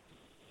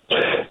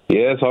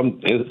 Yes,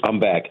 I'm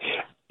back.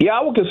 Yeah,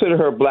 I would consider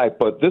her black,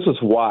 but this is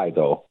why,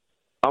 though.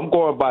 I'm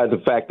going by the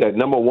fact that,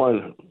 number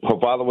one, her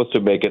father was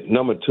Jamaican.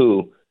 Number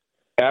two,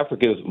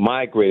 Africans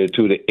migrated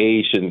to the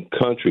Asian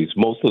countries.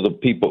 Most of the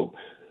people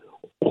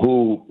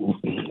who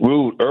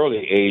ruled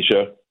early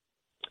Asia,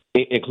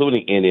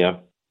 including India,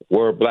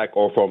 were black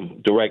or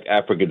from direct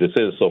African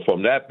descent. So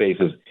from that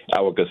basis, I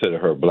would consider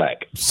her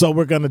black. So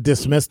we're going to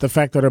dismiss the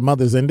fact that her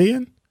mother's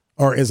Indian?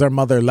 Or is her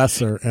mother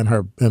lesser in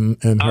her? I'm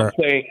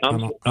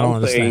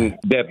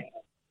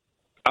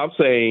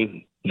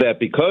saying that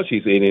because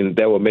she's Indian,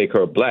 that would make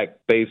her black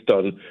based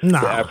on the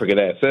African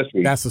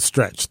ancestry. That's a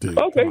stretch, dude.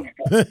 Okay.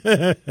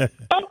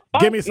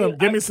 Give me some.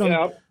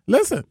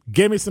 Listen,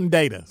 give me some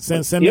data.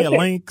 Send me a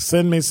link.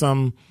 Send me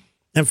some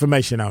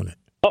information on it.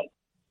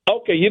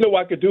 Okay, you know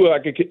what I could do? I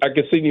could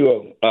send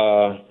you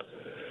a.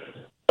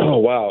 Oh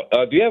wow!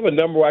 Do you have a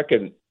number I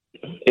can?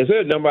 Is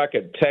there a number I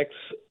can text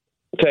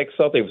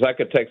something? Because I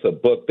could text a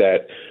book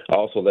that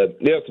also that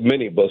there's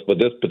many books, but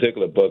this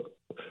particular book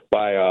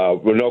by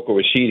Runoko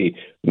Rashidi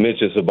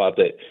mentions about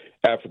the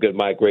African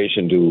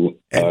migration to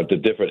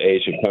different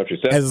Asian countries.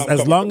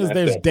 As long as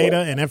there's data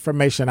and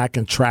information I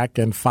can track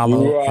and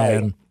follow. Right.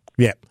 And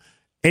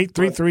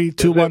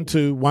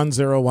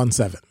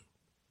 833-212-1017.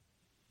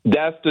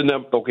 That's the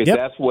number. Okay, yep.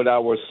 That's what I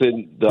was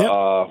sending.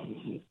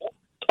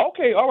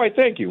 Okay, all right,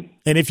 thank you.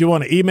 And if you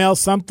want to email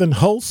something,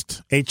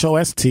 host,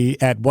 HOST,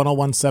 at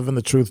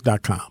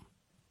 1017thetruth.com.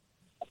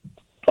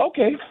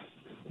 Okay.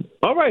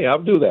 All right,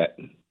 I'll do that.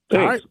 Thanks.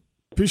 All right.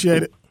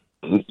 Appreciate it.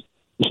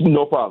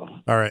 No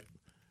problem. All right.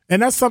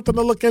 And that's something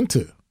to look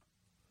into.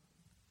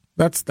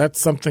 That's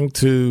something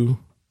to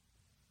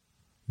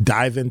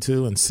dive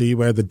into and see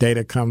where the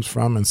data comes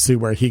from and see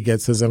where he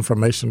gets his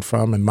information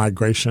from and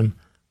migration.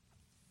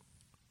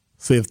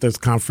 See if there's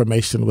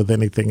confirmation with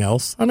anything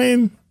else. I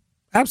mean,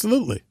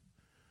 absolutely.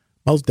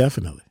 Most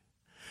definitely.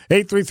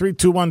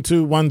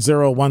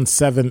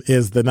 833-212-1017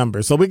 is the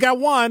number. So we got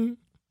one.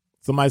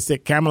 Somebody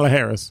said Kamala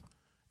Harris,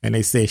 and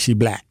they say she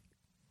black.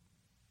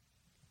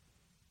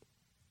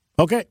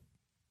 Okay.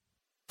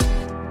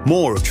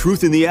 More of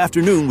Truth in the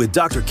Afternoon with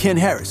Dr. Ken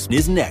Harris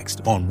is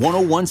next on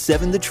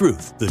 1017 The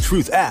Truth, The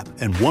Truth app,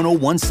 and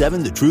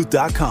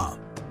 1017thetruth.com.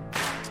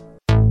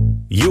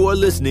 You are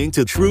listening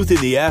to Truth in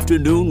the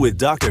Afternoon with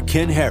Dr.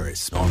 Ken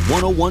Harris on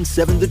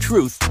 1017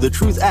 The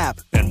Truth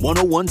app, and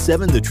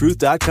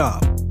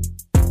 1017thetruth.com.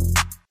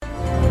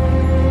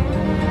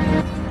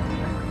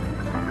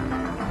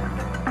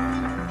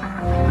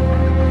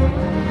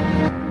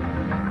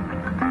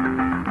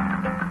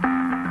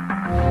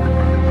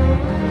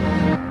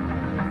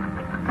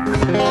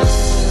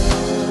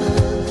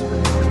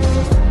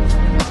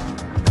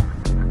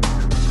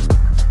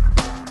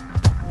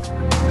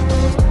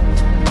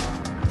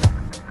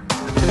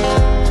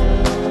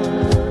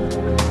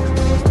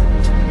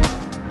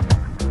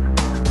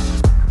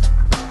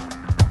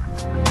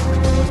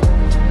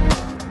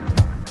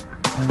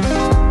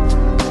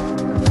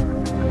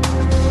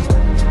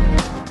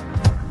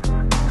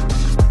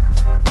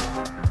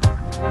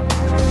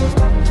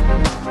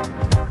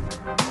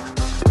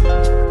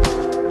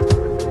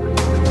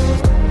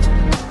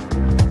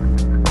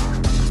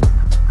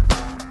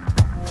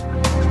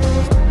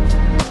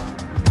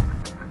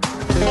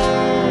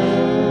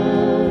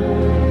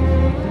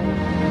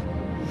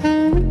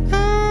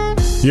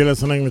 You're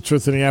listening to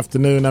Truth in the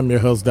Afternoon. I'm your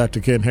host,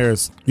 Dr. Ken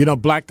Harris. You know,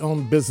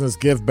 Black-owned business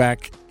Give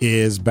Back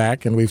is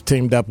back, and we've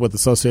teamed up with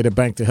Associated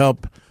Bank to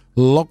help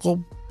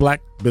local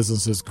Black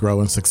businesses grow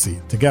and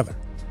succeed together.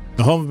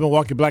 The home of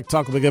Milwaukee Black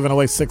Talk will be giving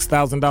away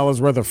 $6,000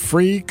 worth of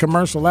free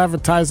commercial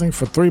advertising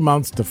for 3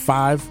 months to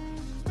 5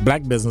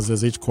 Black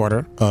businesses each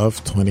quarter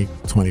of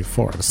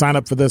 2024. To sign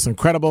up for this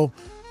incredible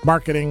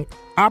marketing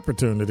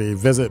opportunity,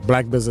 visit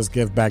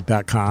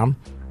blackbusinessgiveback.com.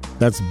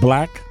 That's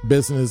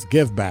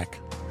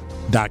blackbusinessgiveback.com.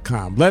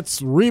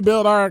 Let's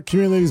rebuild our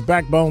community's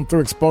backbone through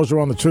exposure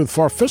on the truth.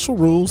 For official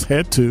rules,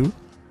 head to,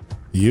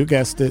 you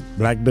guessed it,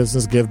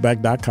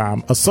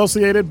 blackbusinessgiveback.com.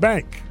 Associated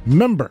Bank,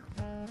 member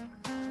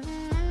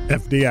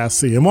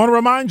FDIC. And want to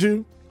remind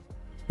you,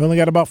 we only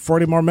got about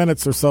 40 more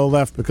minutes or so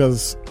left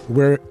because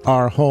we're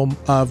our home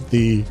of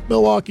the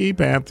Milwaukee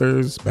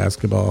Panthers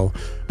basketball.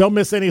 Don't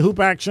miss any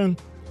hoop action.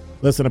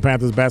 Listen to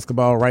Panthers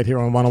basketball right here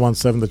on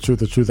 101.7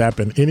 The Truth app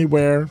and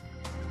anywhere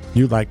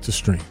you like to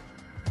stream.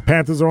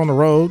 Panthers are on the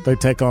road. They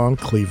take on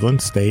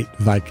Cleveland State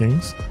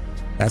Vikings.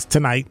 That's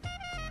tonight.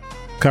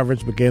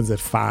 Coverage begins at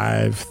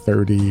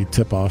 5:30.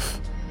 Tip-off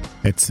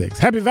at 6.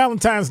 Happy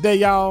Valentine's Day,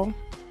 y'all.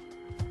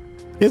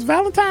 It's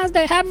Valentine's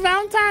Day. Happy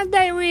Valentine's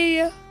Day,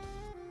 Rhea.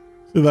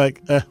 She's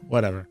like,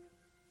 whatever.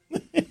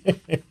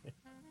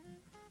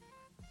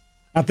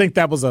 I think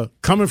that was a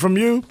coming from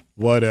you.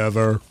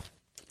 Whatever.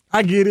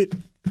 I get it.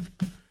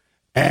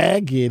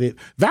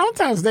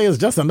 Valentine's Day is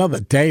just another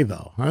day,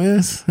 though.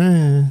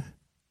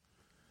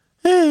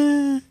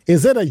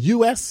 Is it a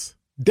U.S.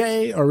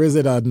 day or is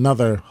it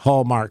another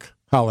Hallmark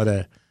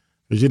holiday?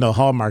 Because, you know,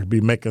 Hallmark be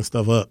making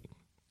stuff up.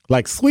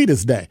 Like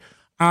Sweetest Day.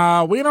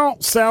 We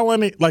don't sell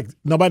any, like,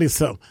 nobody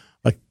sell.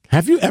 Like,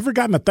 have you ever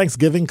gotten a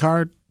Thanksgiving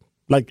card?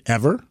 Like,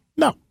 ever?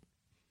 No.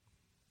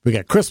 We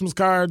got Christmas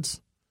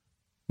cards.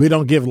 We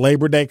don't give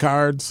Labor Day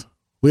cards.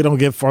 We don't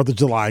give 4th of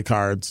July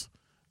cards.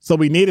 So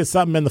we needed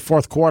something in the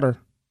fourth quarter,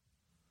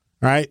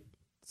 right?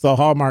 So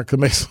Hallmark could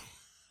make some.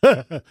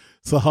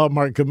 So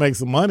Hallmark could make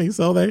some money,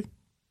 so they.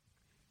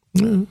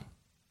 Yeah.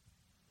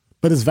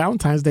 But is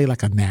Valentine's Day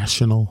like a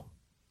national,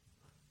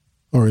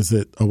 or was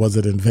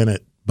it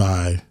invented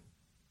by,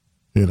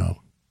 you know,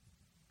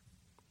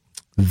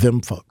 them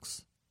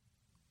folks?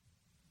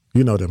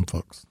 You know them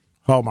folks.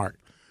 Hallmark,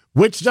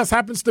 which just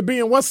happens to be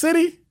in what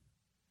city?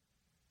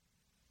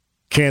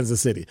 Kansas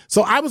City.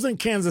 So I was in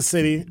Kansas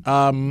City,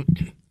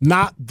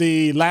 not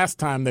the last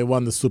time they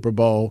won the Super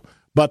Bowl,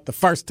 but the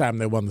first time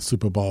they won the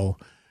Super Bowl.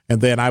 And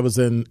then I was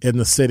in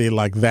the city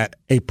like that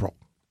April.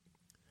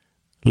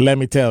 Let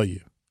me tell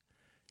you,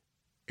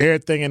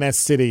 everything in that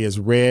city is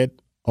red,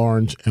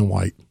 orange, and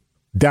white.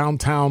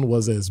 Downtown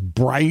was as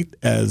bright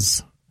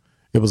as,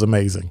 it was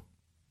amazing.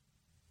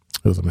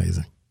 It was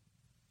amazing.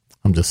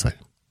 I'm just saying.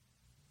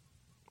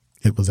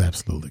 It was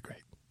absolutely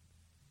great.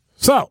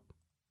 So,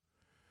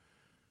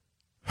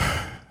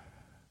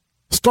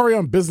 story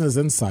on Business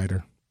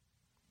Insider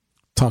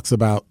talks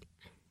about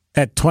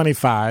at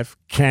 25,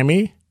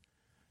 Cami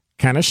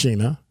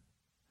Kanashina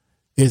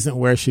isn't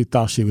where she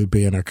thought she would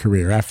be in her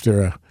career.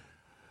 After a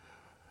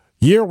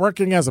year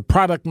working as a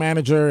product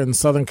manager in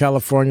Southern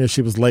California,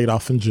 she was laid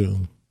off in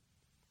June.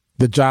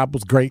 The job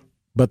was great,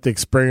 but the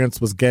experience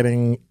was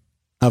getting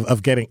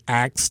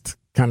axed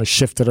kind of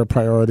shifted her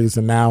priorities,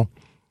 and now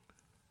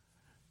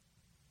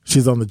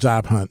she's on the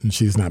job hunt and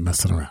she's not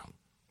messing around.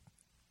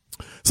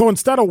 So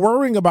instead of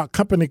worrying about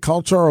company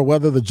culture or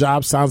whether the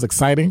job sounds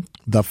exciting,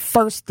 the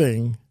first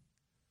thing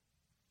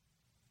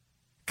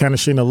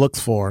Kanashina looks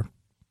for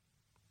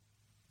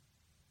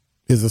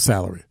is a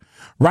salary.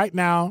 Right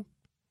now,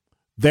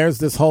 there's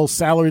this whole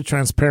salary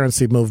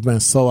transparency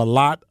movement, so a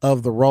lot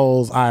of the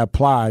roles I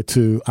apply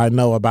to, I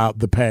know about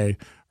the pay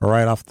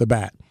right off the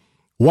bat.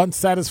 Once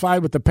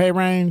satisfied with the pay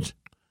range,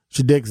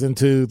 she digs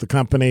into the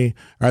company.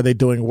 Are they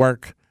doing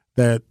work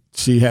that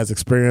she has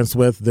experience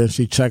with? Then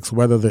she checks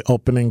whether the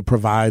opening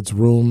provides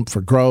room for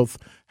growth.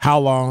 How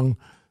long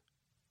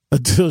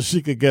until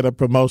she could get a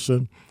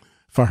promotion?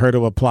 For her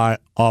to apply,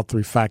 all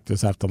three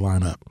factors have to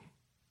line up.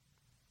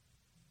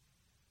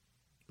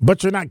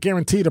 But you're not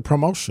guaranteed a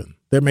promotion.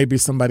 There may be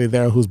somebody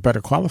there who's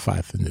better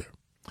qualified than you.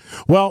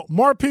 Well,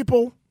 more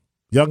people,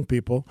 young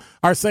people,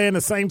 are saying the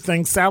same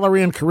thing.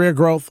 Salary and career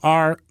growth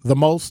are the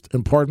most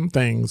important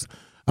things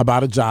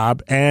about a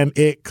job, and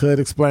it could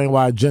explain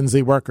why Gen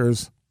Z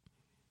workers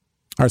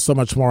are so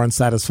much more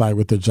unsatisfied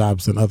with their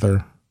jobs than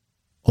other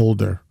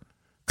older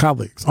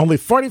colleagues. Only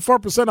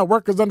 44% of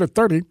workers under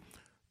 30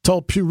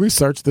 told Pew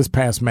Research this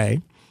past May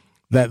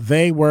that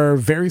they were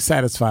very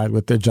satisfied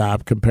with their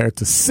job compared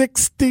to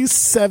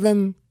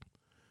 67%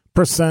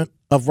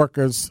 of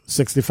workers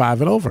 65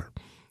 and over.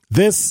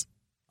 This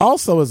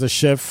also is a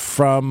shift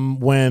from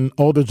when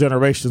older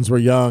generations were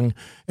young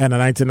and a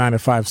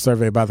 1995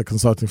 survey by the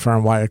consulting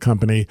firm Wyatt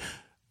Company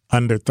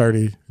under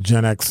 30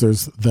 Gen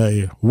Xers,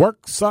 the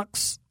work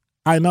sucks,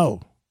 I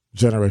know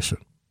generation.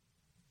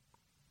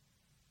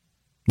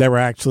 They were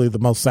actually the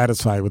most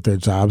satisfied with their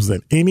jobs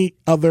than any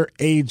other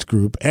age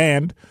group.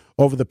 And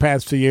over the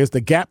past few years, the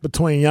gap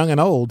between young and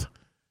old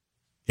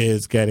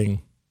is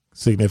getting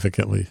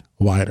significantly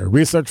wider.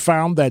 Research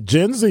found that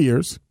Gen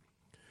Zers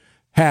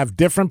have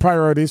different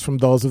priorities from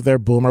those of their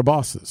boomer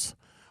bosses.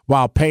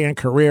 While pay and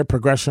career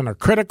progression are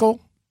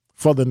critical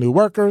for the new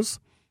workers,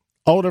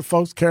 older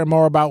folks care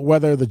more about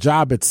whether the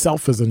job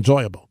itself is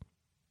enjoyable.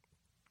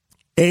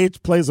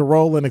 Age plays a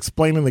role in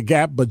explaining the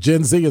gap, but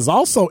Gen Z is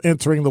also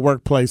entering the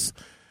workplace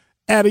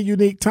at a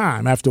unique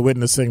time after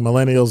witnessing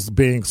millennials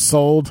being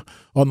sold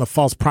on the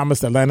false promise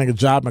that landing a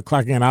job and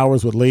clocking in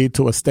hours would lead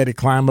to a steady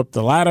climb up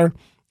the ladder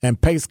and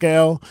pay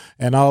scale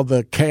and all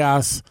the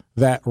chaos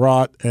that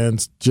wrought,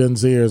 and Gen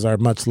Zers are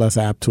much less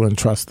apt to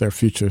entrust their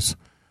futures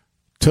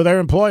to their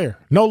employer.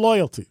 No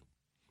loyalty.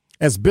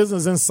 As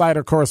Business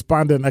Insider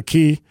correspondent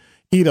Aki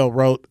Ito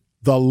wrote,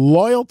 the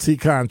loyalty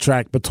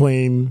contract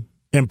between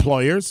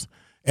employers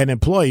and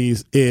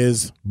employees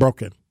is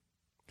broken.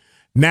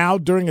 Now,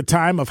 during a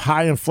time of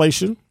high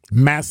inflation,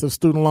 massive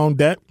student loan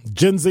debt,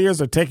 Gen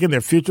Zers are taking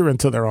their future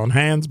into their own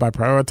hands by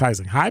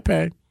prioritizing high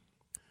pay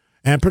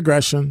and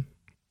progression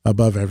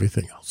above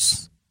everything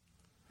else.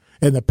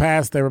 In the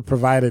past, they were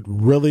provided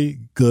really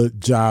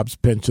good jobs,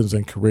 pensions,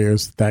 and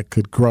careers that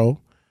could grow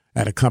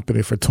at a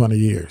company for 20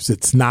 years.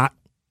 It's not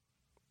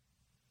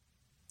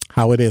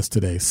how it is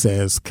today,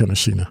 says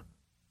Kanashina.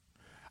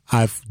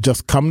 I've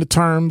just come to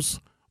terms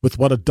with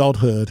what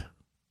adulthood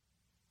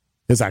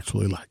is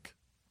actually like.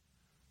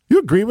 You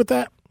agree with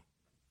that?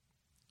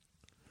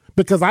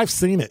 Because I've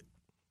seen it.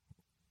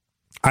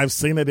 I've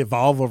seen it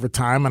evolve over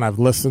time, and I've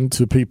listened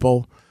to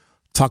people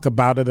talk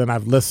about it, and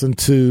I've listened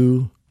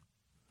to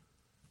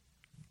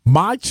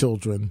my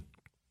children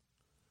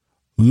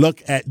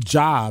look at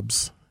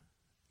jobs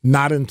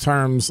not in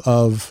terms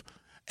of,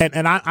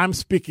 and I'm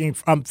speaking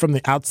from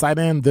the outside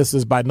in. This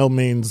is by no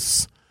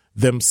means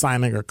them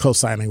signing or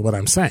co-signing what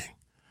I'm saying.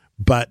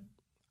 But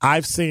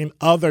I've seen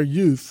other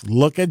youth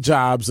look at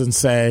jobs and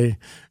say,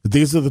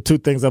 these are the two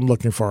things I'm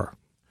looking for.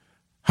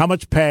 How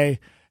much pay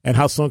and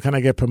how soon can I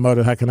get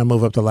promoted? How can I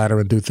move up the ladder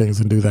and do things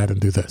and do that and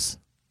do this?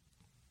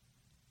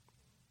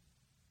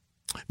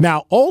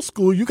 Now, old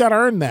school, you got to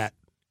earn that.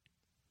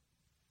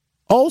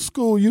 Old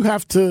school, you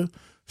have to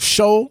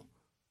show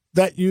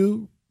that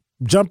you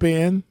jump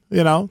in,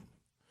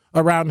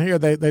 Around here,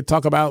 they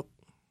talk about,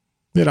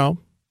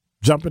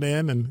 jumping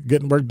in and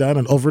getting work done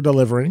and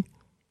over-delivering.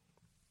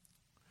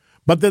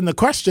 But then the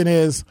question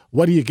is,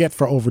 what do you get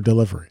for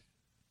over-delivery?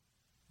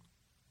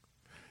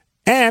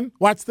 And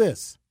watch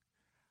this.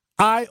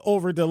 I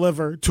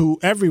over-deliver to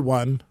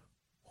everyone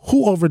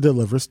who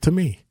over-delivers to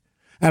me.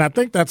 And I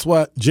think that's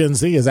what Gen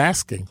Z is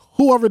asking.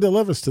 Who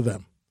over-delivers to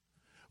them?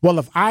 Well,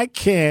 if I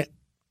can't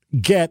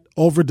get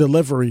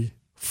over-delivery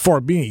for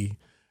me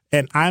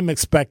and I'm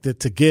expected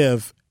to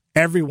give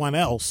everyone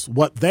else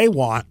what they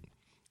want,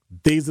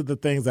 these are the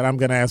things that I'm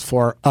going to ask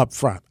for up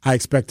front. I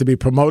expect to be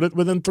promoted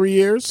within 3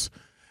 years,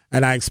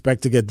 and I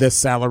expect to get this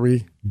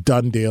salary,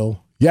 done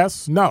deal.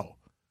 Yes, no.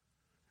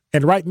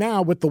 And right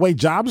now, with the way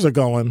jobs are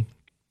going,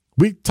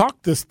 we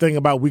talk this thing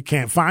about we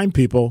can't find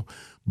people,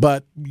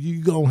 but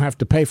you're going to have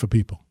to pay for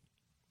people.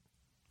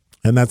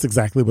 And that's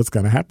exactly what's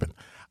going to happen.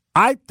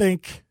 I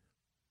think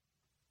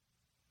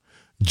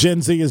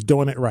Gen Z is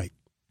doing it right.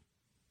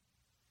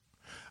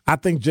 I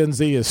think Gen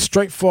Z is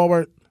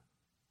straightforward.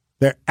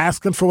 They're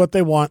asking for what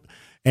they want.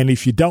 And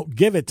if you don't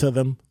give it to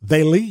them,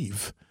 they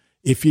leave.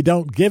 If you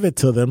don't give it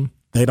to them,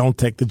 they don't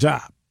take the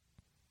job.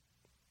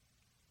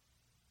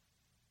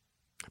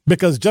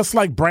 Because just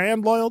like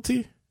brand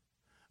loyalty,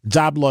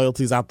 job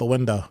loyalty is out the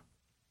window.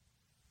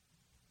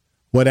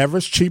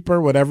 Whatever's cheaper,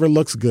 whatever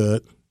looks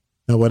good,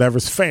 and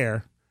whatever's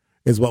fair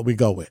is what we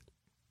go with.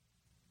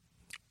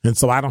 And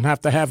so I don't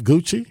have to have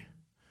Gucci.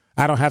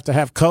 I don't have to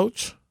have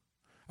Coach.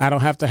 I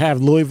don't have to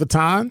have Louis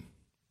Vuitton.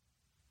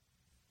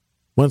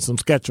 When some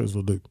Skechers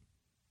will do.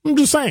 I'm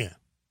just saying.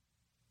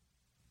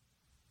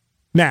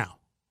 Now,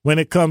 when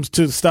it comes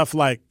to stuff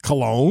like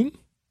cologne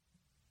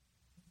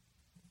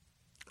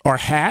or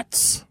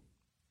hats,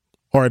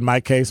 or in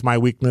my case, my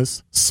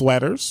weakness,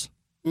 sweaters,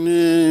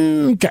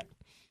 okay.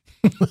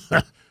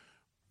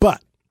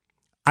 But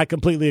I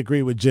completely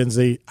agree with Gen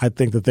Z. I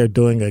think that they're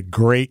doing a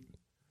great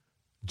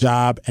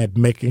job at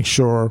making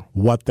sure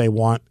what they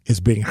want is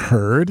being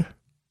heard.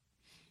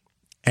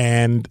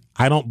 And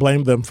I don't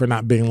blame them for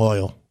not being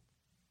loyal.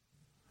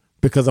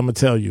 Because I'm going to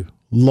tell you,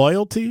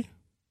 loyalty,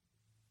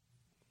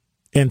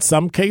 in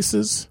some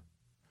cases,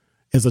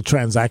 is a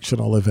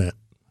transactional event.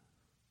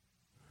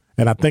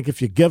 And I think if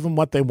you give them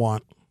what they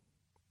want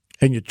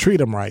and you treat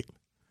them right,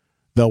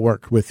 they'll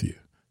work with you.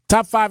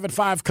 Top 5 at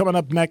 5 coming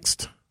up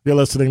next. You're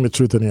listening to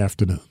Truth in the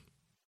Afternoon.